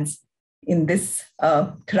United fans in this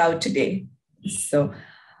crowd today. So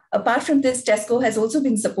apart from this, Tesco has also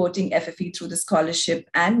been supporting FFE through the scholarship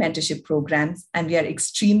and mentorship programs, and we are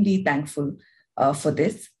extremely thankful for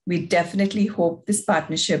this. We definitely hope this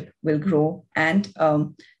partnership will grow and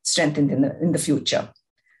strengthen in the future.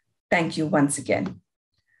 Thank you once again.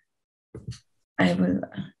 I will,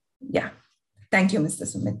 Thank you, Mr.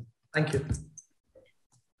 Sumit. Thank you.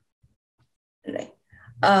 Right.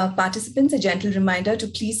 Participants, a gentle reminder to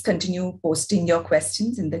please continue posting your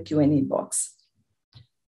questions in the Q&A box.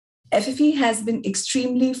 FFE has been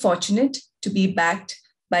extremely fortunate to be backed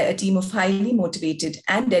by a team of highly motivated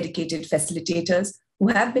and dedicated facilitators who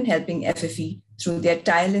have been helping FFE through their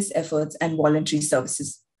tireless efforts and voluntary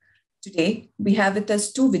services. Today, we have with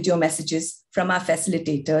us 2 video messages from our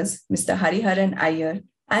facilitators, Mr. Hariharan Iyer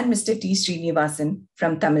and Mr. T. Srinivasan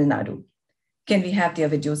from Tamil Nadu. Can we have their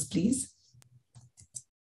videos, please?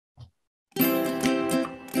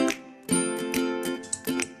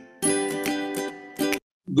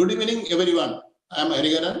 Good evening, everyone. I am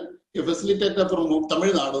Hariharan, a facilitator from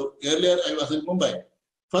Tamil Nadu. Earlier, I was in Mumbai.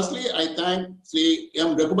 Firstly, I thank Sri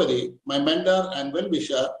M. Raghupati, my mentor and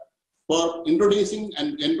well-wisher, for introducing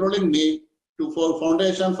and enrolling me for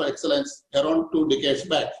Foundation for Excellence around 2 decades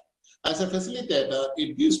back. As a facilitator,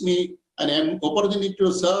 it gives me an opportunity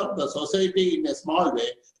to serve the society in a small way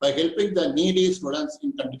by helping the needy students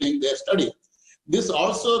in continuing their study. This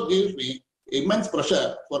also gives me immense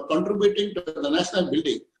pressure for contributing to the national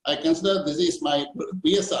building. I consider this is my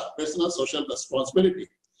PSR, personal social responsibility.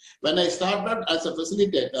 When I started as a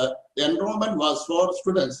facilitator, the enrollment was for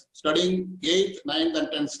students studying 8th, 9th, and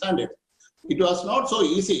 10th standard. It was not so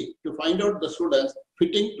easy to find out the students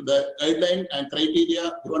fitting to the guideline and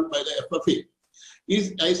criteria given by the FFE.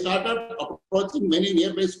 I started approaching many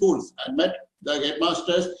nearby schools and met the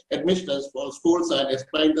headmasters for schools and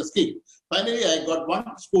explained the scheme. Finally, I got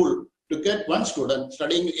one school to get one student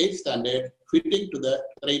studying 8th standard fitting to the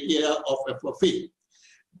criteria of FFE.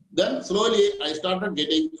 Then slowly I started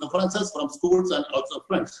getting references from schools and also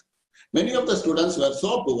friends. Many of the students were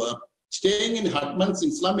so poor, staying in hutments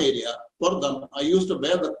in slum area. For them, I used to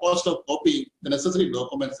bear the cost of copying the necessary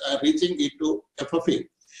documents and reaching it to FFE.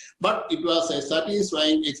 But it was a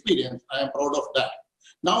satisfying experience. I am proud of that.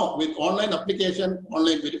 Now, with online application,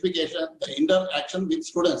 online verification, the interaction with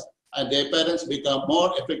students and their parents become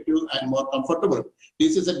more effective and more comfortable.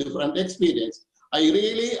 This is a different experience. I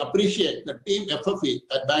really appreciate the team FFE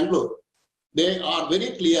at Bengaluru. They are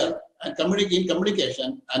very clear and in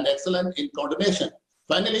communication and excellent in coordination.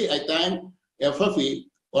 Finally, I thank FFE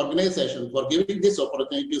organization for giving this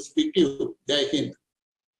opportunity to speak to you. Jai Hind.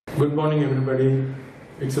 Good morning, everybody.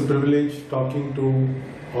 It's a privilege talking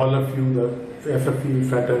to all of you, the FFE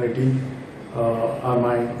fraternity.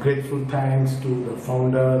 My grateful thanks to the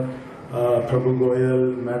founder, Prabhu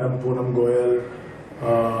Goyal, Madam Poonam Goyal,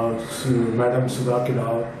 Madam Sudha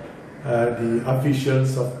Kidal, the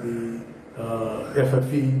officials of the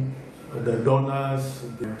FFE, the donors,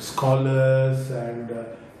 the scholars, and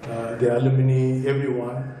the alumni,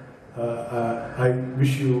 everyone. I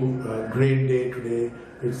wish you a great day today.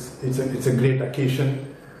 It's a great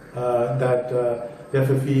occasion that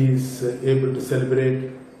FFE is able to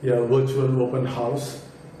celebrate a virtual open house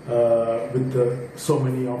with so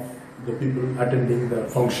many of the people attending the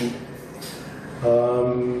function.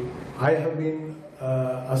 I have been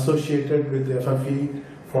associated with FFE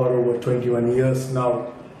for over 21 years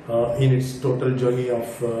now in its total journey of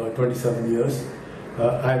 27 years.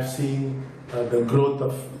 I've seen the growth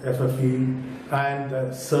of FFE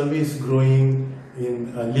and service growing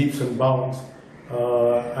in leaps and bounds.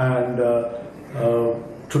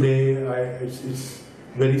 Today it's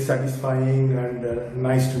very satisfying and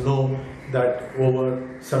nice to know that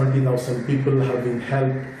over 70,000 people have been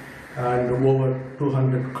helped and over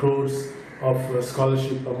 200 crores of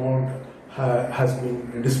scholarship amount has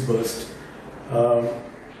been disbursed.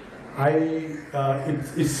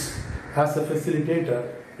 It's as a facilitator,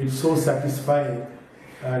 it's so satisfying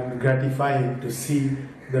and gratifying to see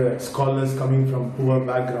the scholars coming from poor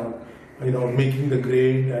background, making the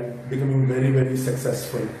grade and becoming very, very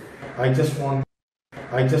successful. I just want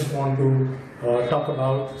to talk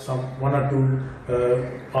about one or two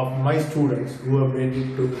of my students who have made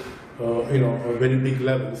it to very big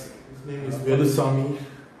levels. His name is Velusamy,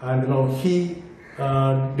 and he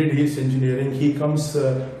did his engineering. He comes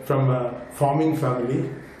from a farming family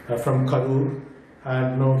from Karur,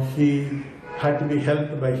 and he had to be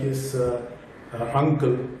helped by his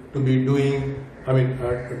uncle to be doing,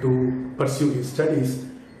 to pursue his studies.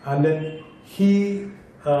 And then he,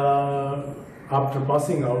 after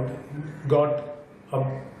passing out, got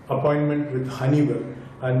an appointment with Honeywell,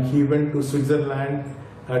 and he went to Switzerland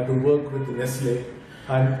to work with Nestle,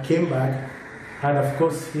 and came back. And of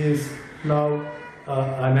course, he is now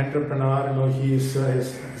an entrepreneur. He's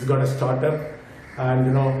got a startup,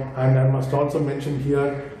 and I must also mention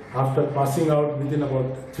here, after passing out, within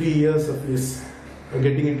about 3 years of his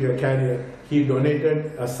getting into a career, he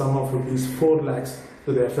donated a sum of rupees 4 lakhs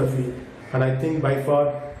to the FFE, and I think by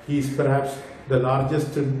far he is perhaps the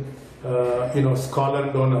largest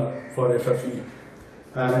scholar donor for FFE.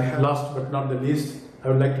 And last but not the least, I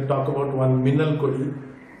would like to talk about one Minal Kodi,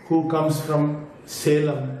 who comes from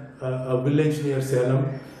Salem, a village near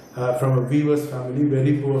Salem, from a weaver's family,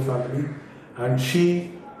 very poor family, and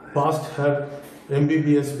she passed her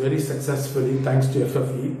MBBS very successfully thanks to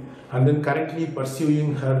FFE, and then currently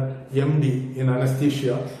pursuing her MD in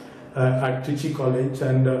anesthesia at Trichy College,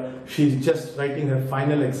 and she's just writing her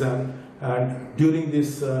final exam. And during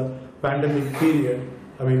this pandemic period,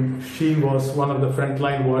 she was one of the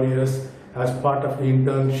frontline warriors. As part of the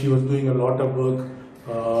intern, she was doing a lot of work,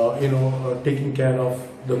 taking care of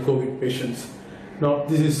the COVID patients. Now,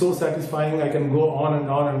 this is so satisfying. I can go on and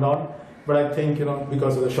on and on, but I think,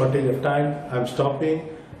 because of the shortage of time, I'm stopping,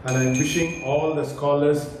 and I'm wishing all the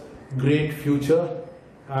scholars great future,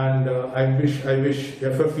 and I wish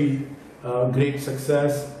FFE great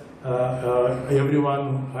success,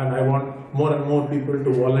 everyone, and I want more and more people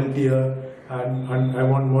to volunteer, and I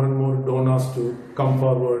want more and more donors to come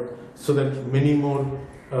forward so that many more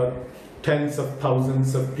tens of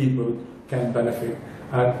thousands of people can benefit.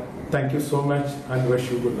 And thank you so much, and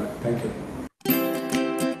wish you good luck. Thank you.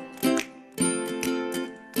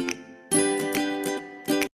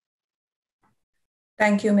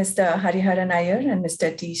 Thank you, Mr. Hariharan Iyer and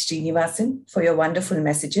Mr. T. Srinivasan, for your wonderful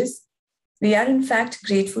messages. We are in fact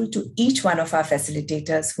grateful to each one of our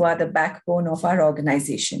facilitators who are the backbone of our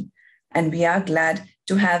organization, and we are glad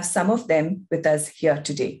to have some of them with us here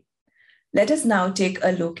today. Let us now take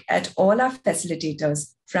a look at all our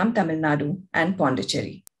facilitators from Tamil Nadu and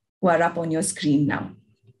Pondicherry, who are up on your screen now.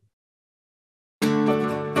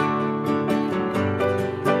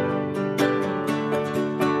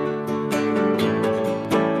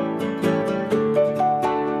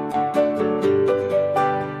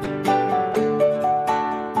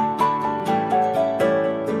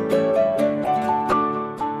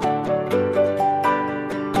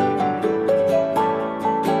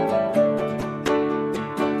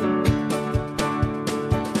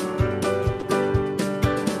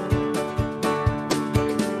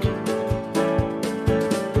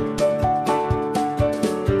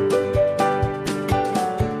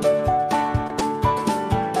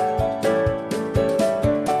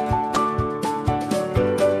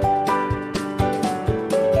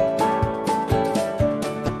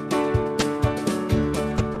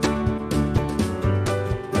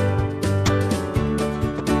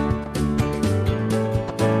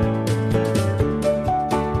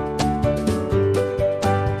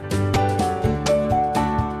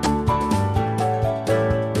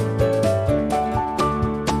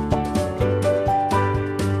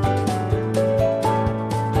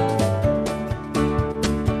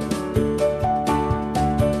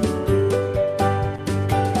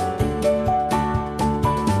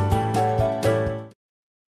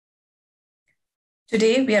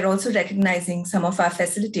 Today, we are also recognizing some of our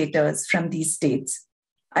facilitators from these states.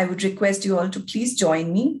 I would request you all to please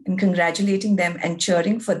join me in congratulating them and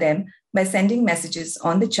cheering for them by sending messages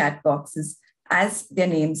on the chat boxes as their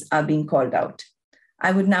names are being called out.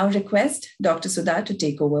 I would now request Dr. Sudha to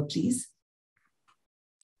take over, please.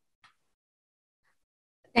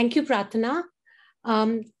 Thank you, Pratana.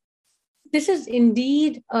 This is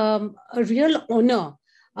indeed a real honor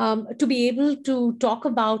to be able to talk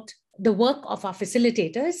about the work of our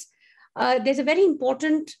facilitators. There's a very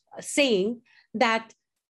important saying that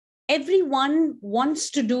everyone wants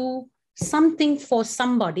to do something for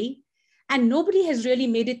somebody, and nobody has really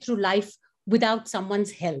made it through life without someone's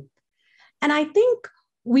help. And I think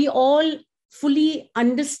we all fully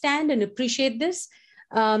understand and appreciate this.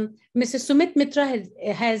 Mr. Sumit Mitra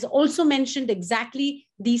has also mentioned exactly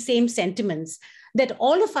these same sentiments, that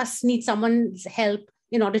all of us need someone's help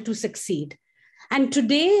in order to succeed. And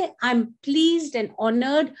today, I'm pleased and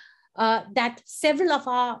honored that several of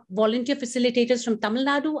our volunteer facilitators from Tamil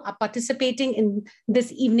Nadu are participating in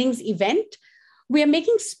this evening's event. We are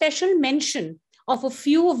making special mention of a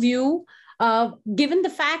few of you, given the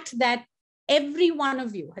fact that every one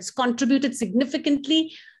of you has contributed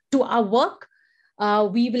significantly to our work.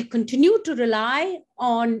 We will continue to rely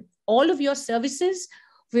on all of your services,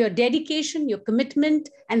 for your dedication, your commitment,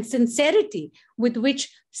 and sincerity with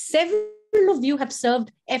which several of you have served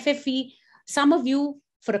FFE, some of you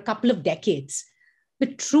for a couple of decades.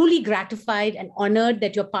 We're truly gratified and honored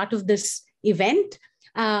that you're part of this event,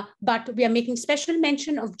 but we are making special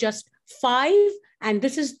mention of just 5, and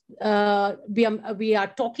this is, we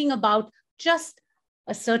are talking about just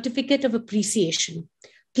a certificate of appreciation.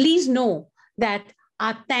 Please know that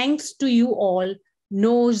our thanks to you all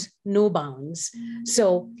knows no bounds.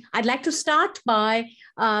 So I'd like to start by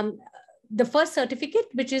the first certificate,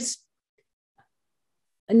 which is,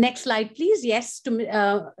 next slide, please. Yes, to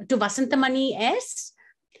Vasantamani S,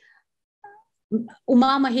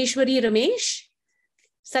 Uma Maheshwari Ramesh,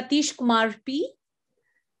 Satish Kumar P,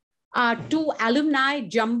 our 2 alumni,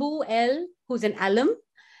 Jambu L, who's an alum,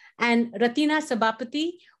 and Ratina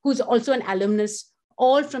Sabapati, who's also an alumnus,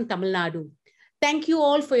 all from Tamil Nadu. Thank you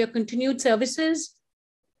all for your continued services.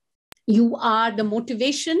 You are the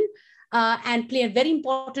motivation and play a very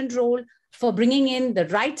important role for bringing in the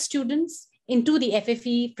right students into the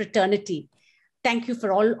FFE fraternity. Thank you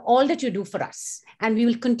for all that you do for us. And we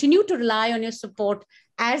will continue to rely on your support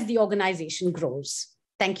as the organization grows.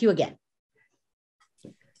 Thank you again.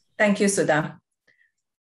 Thank you, Sudha.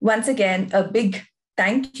 Once again, a big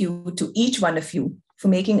thank you to each one of you for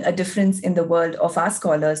making a difference in the world of our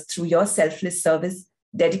scholars through your selfless service,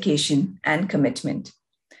 dedication, and commitment.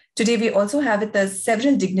 Today, we also have with us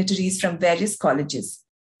several dignitaries from various colleges.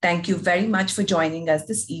 Thank you very much for joining us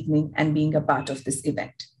this evening and being a part of this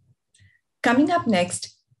event. Coming up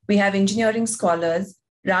next, we have engineering scholars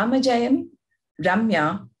Ramajayam,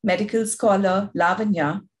 Ramya, medical scholar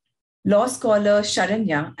Lavanya, law scholar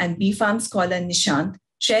Sharanya, and B.Pharm scholar Nishant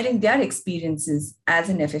sharing their experiences as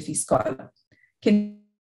an FFE scholar. Can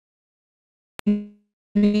we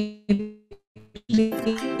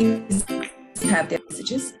please have their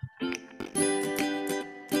messages?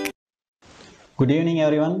 Good evening,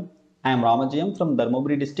 everyone. I am Ramajayam from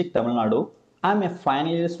Dharmaburi district, Tamil Nadu. I am a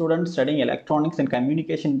final year student studying electronics and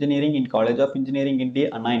communication engineering in College of Engineering, India,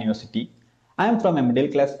 Anna University. I am from a middle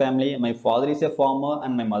class family. My father is a farmer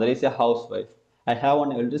and my mother is a housewife. I have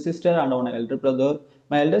one elder sister and one elder brother.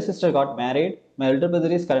 My elder sister got married. My elder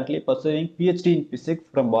brother is currently pursuing PhD in physics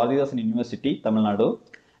from Bharatidasan University, Tamil Nadu.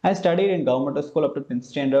 I studied in government school up to 10th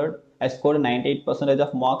standard. I scored 98%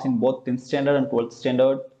 of marks in both 10th standard and 12th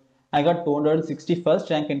standard. I got 261st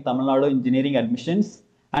rank in Tamil Nadu engineering admissions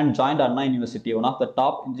and joined Anna University, one of the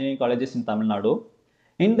top engineering colleges in Tamil Nadu.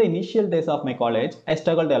 In the initial days of my college, I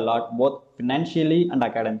struggled a lot both financially and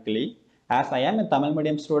academically. As I am a Tamil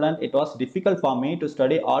medium student, it was difficult for me to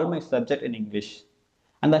study all my subjects in English.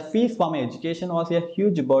 And the fees for my education was a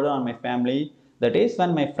huge burden on my family. That is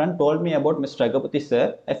when my friend told me about Mr. Agapati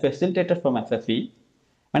sir, a facilitator from FFE.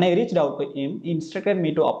 When I reached out to him, he instructed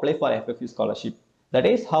me to apply for FFE scholarship. That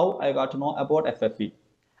is how I got to know about FFE.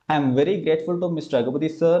 I am very grateful to Mr. Agapati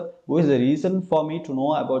sir, who is the reason for me to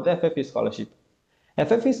know about the FFE scholarship.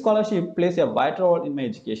 FFE scholarship plays a vital role in my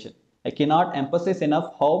education. I cannot emphasize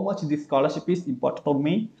enough how much this scholarship is important to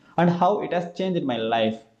me and how it has changed my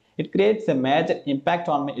life. It creates a major impact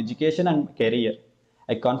on my education and career.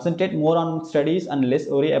 I concentrate more on studies and less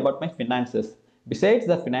worry about my finances. Besides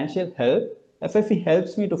the financial help, FFE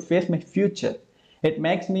helps me to face my future. It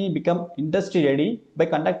makes me become industry ready by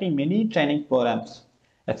conducting many training programs.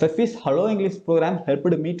 FFE's Hello English program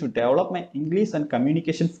helped me to develop my English and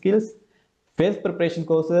communication skills. Phase preparation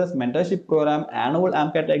courses, mentorship program, annual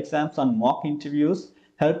AMCAT exams, and mock interviews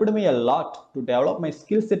helped me a lot to develop my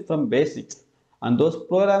skill set from basics, and those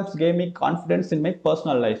programs gave me confidence in my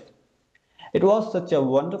personal life. It was such a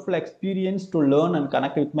wonderful experience to learn and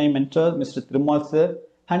connect with my mentor, Mr. Thirumal sir,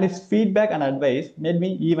 and his feedback and advice made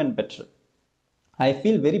me even better. I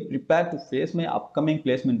feel very prepared to face my upcoming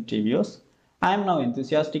placement interviews. I am now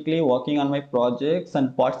enthusiastically working on my projects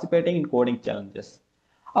and participating in coding challenges.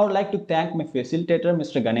 I would like to thank my facilitator,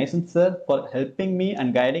 Mr. Ganesan sir, for helping me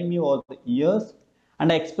and guiding me over the years, and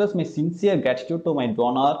I express my sincere gratitude to my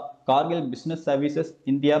donor, Cargill Business Services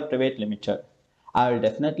India Private Limited. I will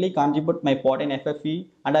definitely contribute my part in FFE,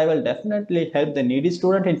 and I will definitely help the needy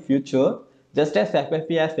student in future, just as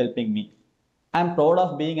FFE is helping me. I am proud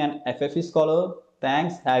of being an FFE scholar.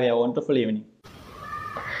 Thanks. Have a wonderful evening.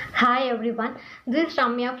 Hi everyone, this is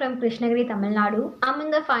Ramya from Krishnagiri, Tamil Nadu. I'm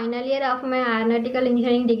in the final year of my aeronautical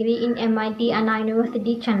engineering degree in MIT Anna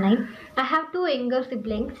University, Chennai. I have two younger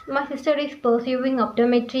siblings. My sister is pursuing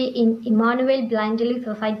optometry in Emmanuel Blangeli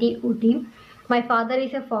Society, Uti. My father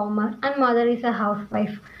is a farmer and mother is a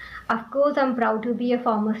housewife. Of course, I'm proud to be a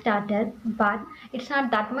farmer starter, but it's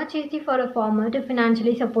not that much easy for a farmer to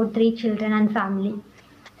financially support 3 children and family.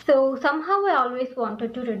 So somehow I always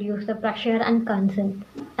wanted to reduce the pressure and concern.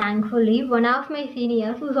 Thankfully, one of my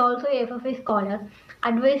seniors, who is also a FFE scholar,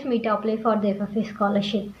 advised me to apply for the FFE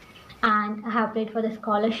scholarship. And I have applied for the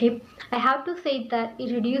scholarship. I have to say that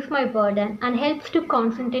it reduces my burden and helps to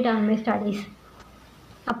concentrate on my studies.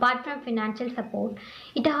 Apart from financial support,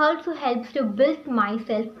 it also helps to build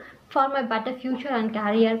myself for my better future and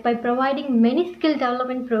career by providing many skill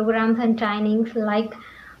development programs and trainings like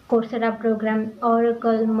Coursera program,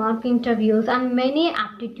 Oracle, mock interviews, and many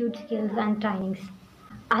aptitude skills and trainings.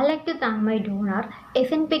 I like to thank my donor,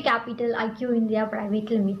 S&P Capital IQ India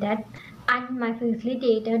Private Limited, and my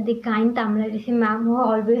facilitator, the kind Tamilisi ma'am, who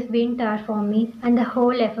always been there for me, and the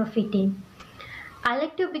whole FFE team. I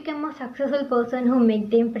like to become a successful person who make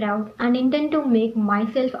them proud and intend to make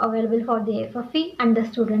myself available for the FFE and the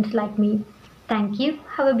students like me. Thank you.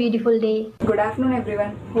 Have a beautiful day. Good afternoon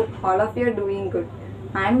everyone. Hope all of you are doing good.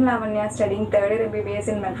 I am Lavanya, studying 3rd year MBBS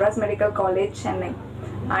in Madras Medical College, Chennai.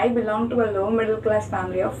 I belong to a low middle class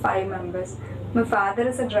family of 5 members. My father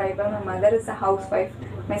is a driver, my mother is a housewife,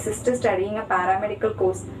 my sister studying a paramedical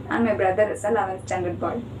course, and my brother is a 11th standard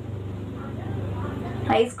boy.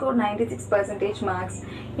 I scored 96% marks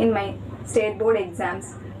in my state board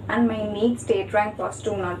exams and my NEET state rank was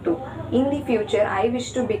 202. In the future, I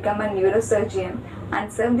wish to become a neurosurgeon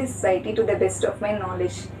and serve the society to the best of my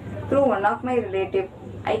knowledge. Through one of my relatives,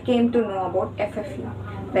 I came to know about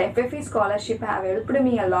FFE. The FFE scholarship have helped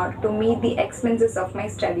me a lot to meet the expenses of my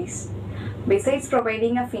studies. Besides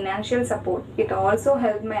providing a financial support, it also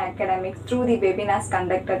helped my academics through the webinars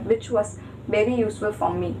conducted, which was very useful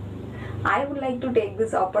for me. I would like to take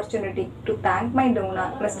this opportunity to thank my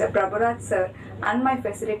donor, Mr. Prabhurat sir, and my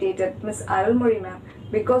facilitator, Ms. Arulmuri ma'am,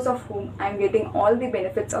 because of whom I am getting all the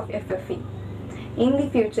benefits of FFE. In the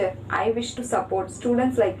future, I wish to support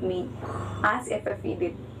students like me as FFE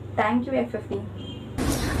did. Thank you, FFE.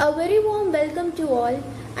 A very warm welcome to all.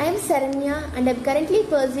 I am Saranya and I am currently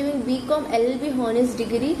pursuing BCom LLB Honours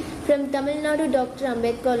degree from Tamil Nadu Dr.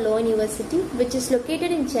 Ambedkar Law University, which is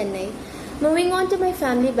located in Chennai. Moving on to my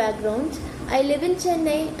family background, I live in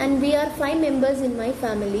Chennai and we are 5 members in my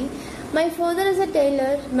family. My father is a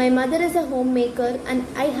tailor, my mother is a homemaker, and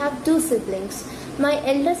I have 2 siblings. My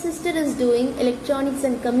elder sister is doing electronics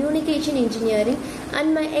and communication engineering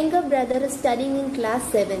and my younger brother is studying in class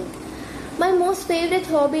 7th. My most favorite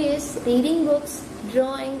hobby is reading books,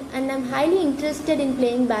 drawing, and I am highly interested in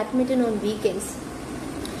playing badminton on weekends.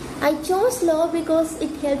 I chose law because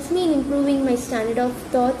it helps me in improving my standard of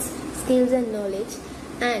thoughts, skills and knowledge,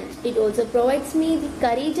 and it also provides me the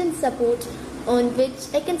courage and support on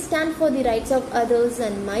which I can stand for the rights of others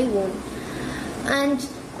and my own. And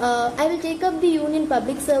I will take up the Union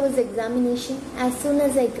Public Service Examination as soon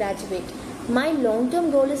as I graduate. My long-term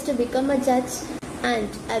goal is to become a judge and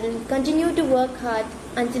I will continue to work hard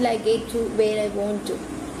until I get to where I want to.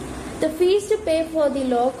 The fees to pay for the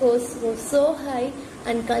law course was so high,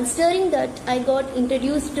 and considering that I got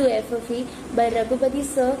introduced to FFE by Raghupati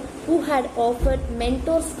sir, who had offered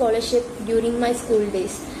mentor scholarship during my school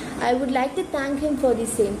days, I would like to thank him for the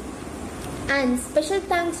same. And special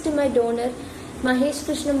thanks to my donor Mahesh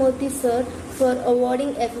Krishnamurthy sir for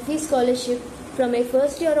awarding FFE scholarship from my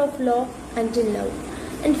first year of law until now.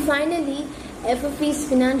 And finally, FFE's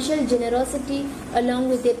financial generosity along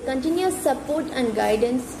with their continuous support and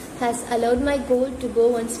guidance has allowed my goal to go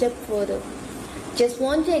one step further. Just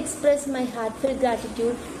want to express my heartfelt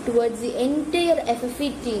gratitude towards the entire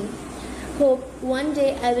FFE team Hope one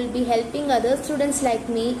day I will be helping other students like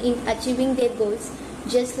me in achieving their goals,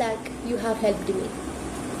 just like you have helped me.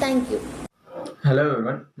 Thank you. Hello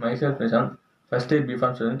everyone, myself Nishant, first year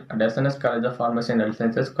B.Pharm student at SNS College of Pharmacy and Health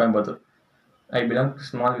Sciences, Coimbatore. I belong to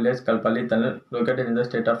small village Kalpalli, Tamil, located in the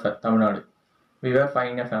state of Tamil Nadu. We were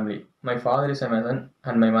 5 in a family. My father is a mason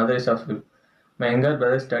and my mother is a civil. My younger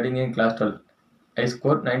brother is studying in class 12. I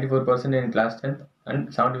scored 94% in class 10th and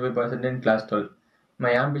 75% in class 12.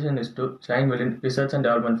 My ambition is to shine well in research and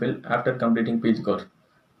development field after completing PG course.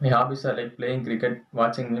 My hobbies are like playing cricket,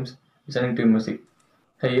 watching memes, listening to music.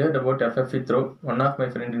 I heard about FFE through one of my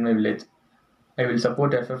friends in my village. I will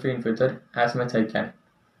support FFE in future as much I can.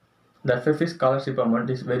 The FFE scholarship amount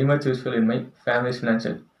is very much useful in my family's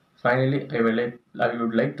financial. Finally, I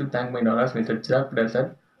would like to thank my donors Mr. Chirag Patel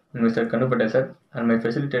sir and Mr. Kanu Patel sir and my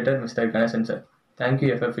facilitator Mr. Ganesan sir. Thank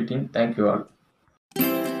you FFE team. Thank you all.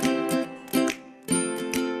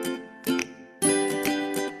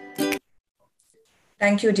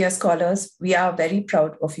 Thank you, dear scholars. We are very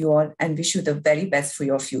proud of you all and wish you the very best for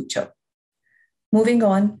your future. Moving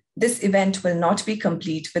on, this event will not be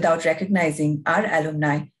complete without recognizing our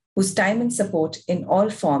alumni whose time and support in all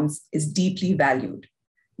forms is deeply valued.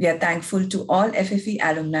 We are thankful to all FFE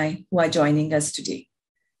alumni who are joining us today.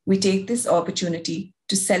 We take this opportunity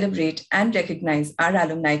to celebrate and recognize our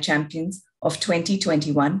alumni champions of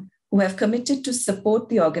 2021 who have committed to support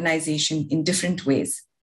the organization in different ways,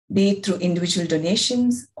 be it through individual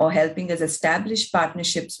donations or helping us establish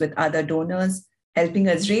partnerships with other donors, helping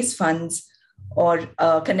us raise funds, or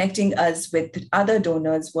connecting us with other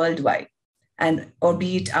donors worldwide, or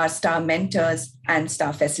be it our star mentors and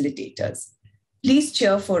star facilitators. Please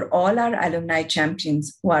cheer for all our alumni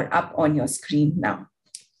champions who are up on your screen now.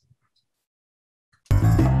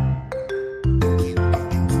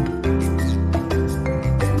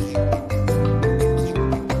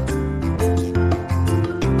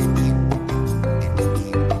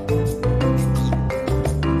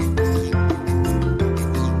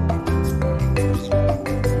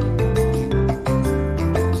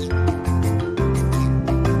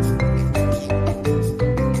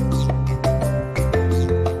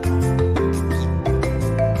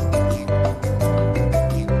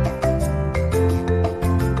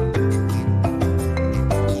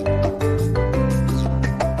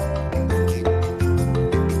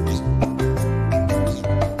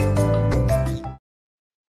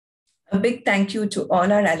 Big thank you to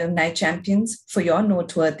all our alumni champions for your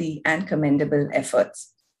noteworthy and commendable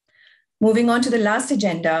efforts. Moving on to the last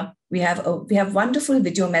agenda, we have wonderful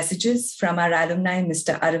video messages from our alumni,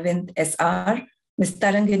 Mr. Arvind S.R., Ms.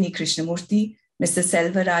 Tarangini Krishnamurthy, Mr.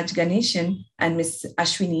 Selvaraj Ganeshan, and Ms.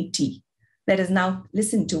 Ashwini T. Let us now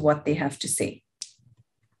listen to what they have to say.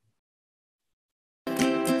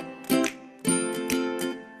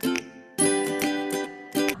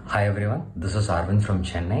 Hi everyone, this is Arvind from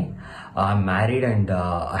Chennai. I'm married and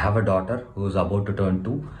I have a daughter who's about to turn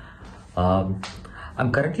 2.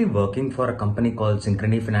 I'm currently working for a company called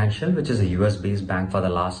Synchrony Financial, which is a US-based bank for the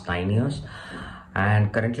last 9 years.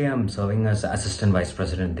 And currently I'm serving as Assistant Vice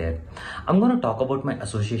President there. I'm going to talk about my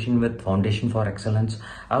association with Foundation for Excellence.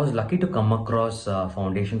 I was lucky to come across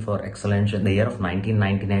Foundation for Excellence in the year of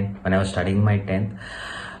 1999 when I was studying my 10th.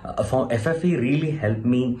 FFE really helped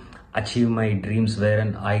me achieve my dreams,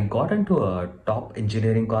 wherein I got into a top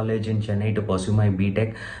engineering college in Chennai to pursue my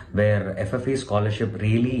BTech, where FFE scholarship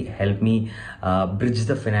really helped me bridge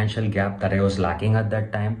the financial gap that I was lacking at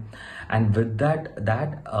that time. And with that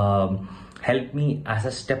helped me as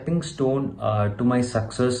a stepping stone to my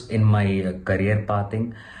success in my career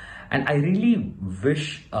pathing. And I really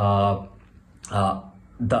wish the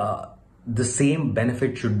same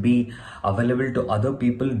benefit should be available to other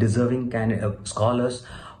people deserving scholars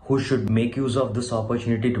who should make use of this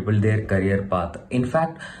opportunity to build their career path. In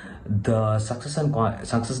fact, the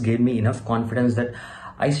success gave me enough confidence that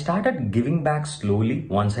I started giving back slowly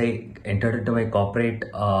once I entered into my corporate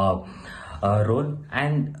role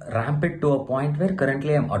and ramp it to a point where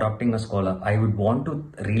currently I'm adopting a scholar. I would want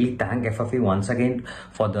to really thank FFE once again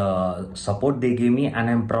for the support they gave me, and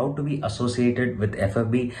I'm proud to be associated with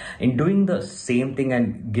FFB in doing the same thing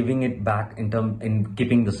and giving it back in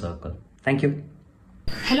keeping the circle. Thank you.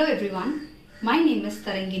 Hello everyone, my name is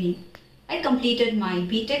Tarangini. I completed my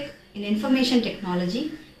BTech in Information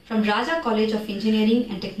Technology from Raja College of Engineering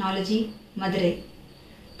and Technology, Madurai.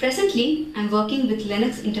 Presently, I am working with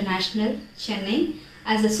Linux International, Chennai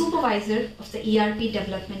as the supervisor of the ERP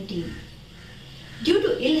development team. Due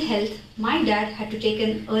to ill health, my dad had to take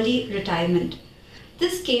an early retirement.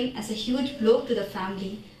 This came as a huge blow to the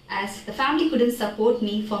family as the family couldn't support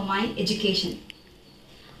me for my education.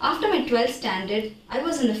 After my 12th standard, I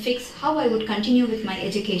was in a fix how I would continue with my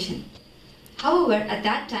education. However, at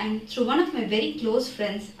that time, through one of my very close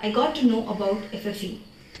friends, I got to know about FFE.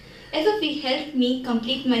 FFE helped me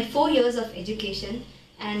complete my 4 years of education,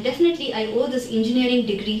 and definitely I owe this engineering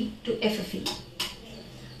degree to FFE.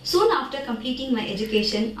 Soon after completing my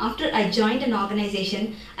education, after I joined an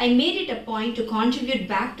organization, I made it a point to contribute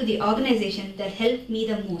back to the organization that helped me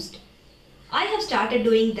the most. I have started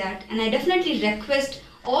doing that, and I definitely request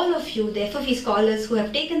all of you, the FFE scholars who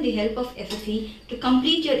have taken the help of FFE to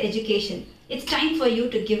complete your education. It's time for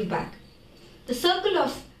you to give back. The circle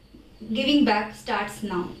of giving back starts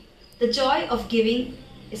now. The joy of giving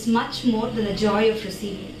is much more than the joy of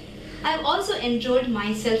receiving. I have also enrolled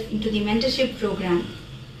myself into the mentorship program.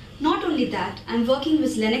 Not only that, I am working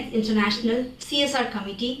with Linux International CSR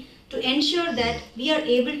Committee to ensure that we are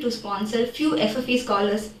able to sponsor few FFE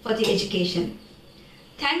scholars for the education.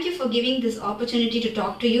 Thank you for giving this opportunity to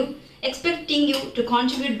talk to you, expecting you to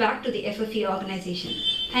contribute back to the FFE organization.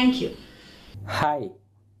 Thank you. Hi,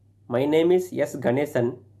 my name is S.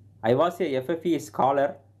 Ganesan. I was a FFE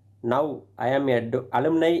scholar. Now I am an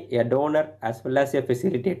alumni, a donor as well as a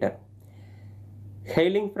facilitator.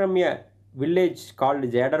 Hailing from a village called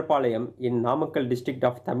Jadarpalayam in Namakkal district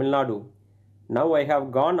of Tamil Nadu, now I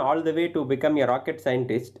have gone all the way to become a rocket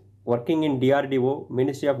scientist working in DRDO,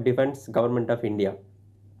 Ministry of Defence, Government of India.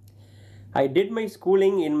 I did my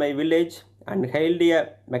schooling in my village and held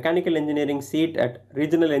a mechanical engineering seat at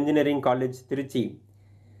Regional Engineering College, Trichy.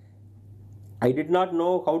 I did not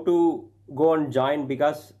know how to go and join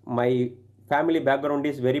because my family background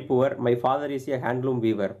is very poor. My father is a handloom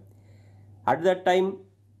weaver. At that time,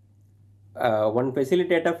 one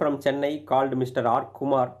facilitator from Chennai called Mr. R.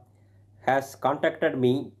 Kumar has contacted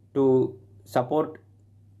me to support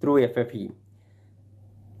through FFE.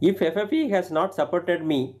 If FFE has not supported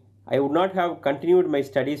me, I would not have continued my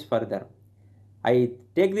studies further. I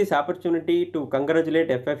take this opportunity to congratulate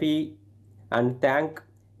FFE and thank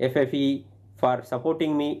FFE for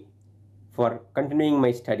supporting me for continuing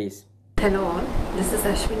my studies. Hello all, this is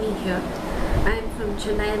Ashwini here. I am from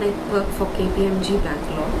Chennai and I work for KPMG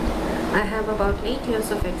Bangalore. I have about 8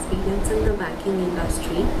 years of experience in the banking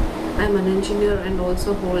industry. I am an engineer and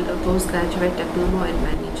also hold a postgraduate diploma in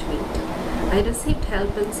management. I received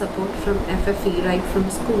help and support from FFE right from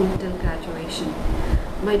school till graduation.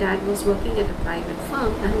 My dad was working at a private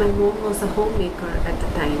firm and my mom was a homemaker at the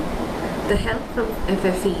time. The help from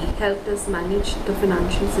FFE helped us manage the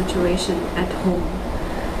financial situation at home.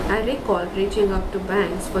 I recall reaching out to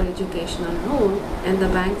banks for educational loan and the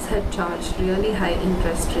banks had charged really high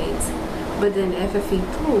interest rates. But then FFE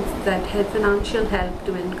proved that financial help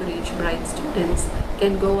to encourage bright students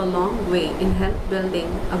can go a long way in help building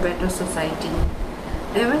a better society.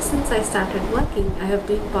 Ever since I started working, I have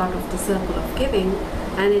been part of the circle of giving,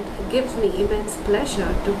 and it gives me immense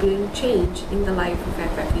pleasure to bring change in the life of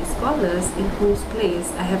FFE scholars in whose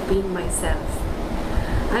place I have been myself.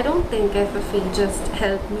 I don't think FFE just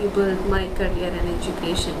helped me build my career and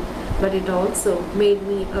education, but it also made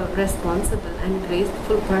me a responsible and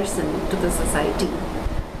grateful person to the society.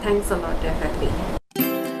 Thanks a lot, FFE.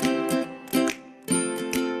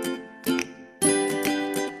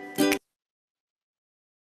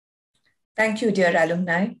 Thank you, dear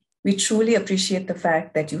alumni. We truly appreciate the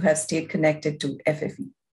fact that you have stayed connected to FFE.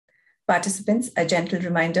 Participants, a gentle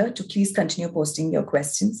reminder to please continue posting your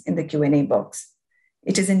questions in the Q&A box.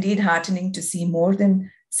 It is indeed heartening to see more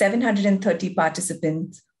than 730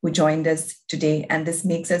 participants who joined us today, and this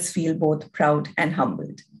makes us feel both proud and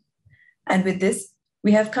humbled. And with this,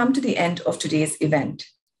 we have come to the end of today's event.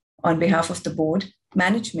 On behalf of the board,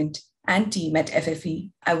 management, and team at FFE,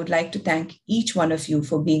 I would like to thank each one of you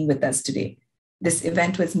for being with us today. This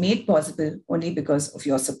event was made possible only because of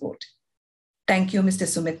your support. Thank you, Mr.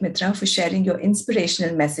 Sumit Mitra, for sharing your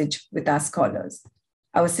inspirational message with our scholars.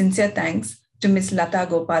 Our sincere thanks to Ms. Lata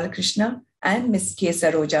Gopalakrishna and Ms. K.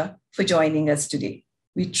 Saroja for joining us today.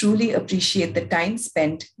 We truly appreciate the time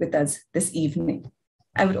spent with us this evening.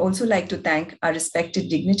 I would also like to thank our respected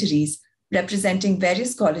dignitaries representing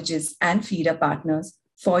various colleges and feeder partners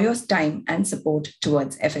for your time and support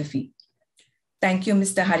towards FFE. Thank you,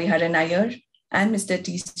 Mr. Hariharan Iyer and Mr.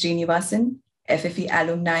 T. Srinivasan, FFE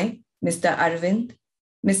alumni, Mr. Arvind,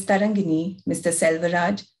 Ms. Tarangini, Mr.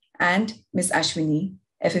 Selvaraj, and Ms. Ashwini,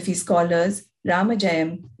 FFE scholars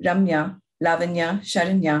Ramajayam, Ramya, Lavanya,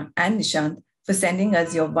 Sharanya, and Nishant for sending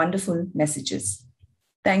us your wonderful messages.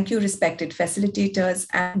 Thank you, respected facilitators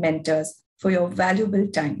and mentors, for your valuable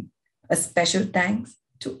time. A special thanks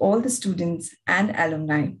to all the students and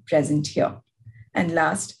alumni present here. And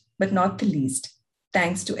last but not the least,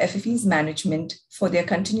 thanks to FFE's management for their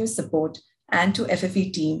continuous support and to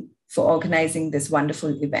FFE team for organizing this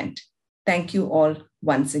wonderful event. Thank you all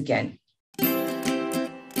once again.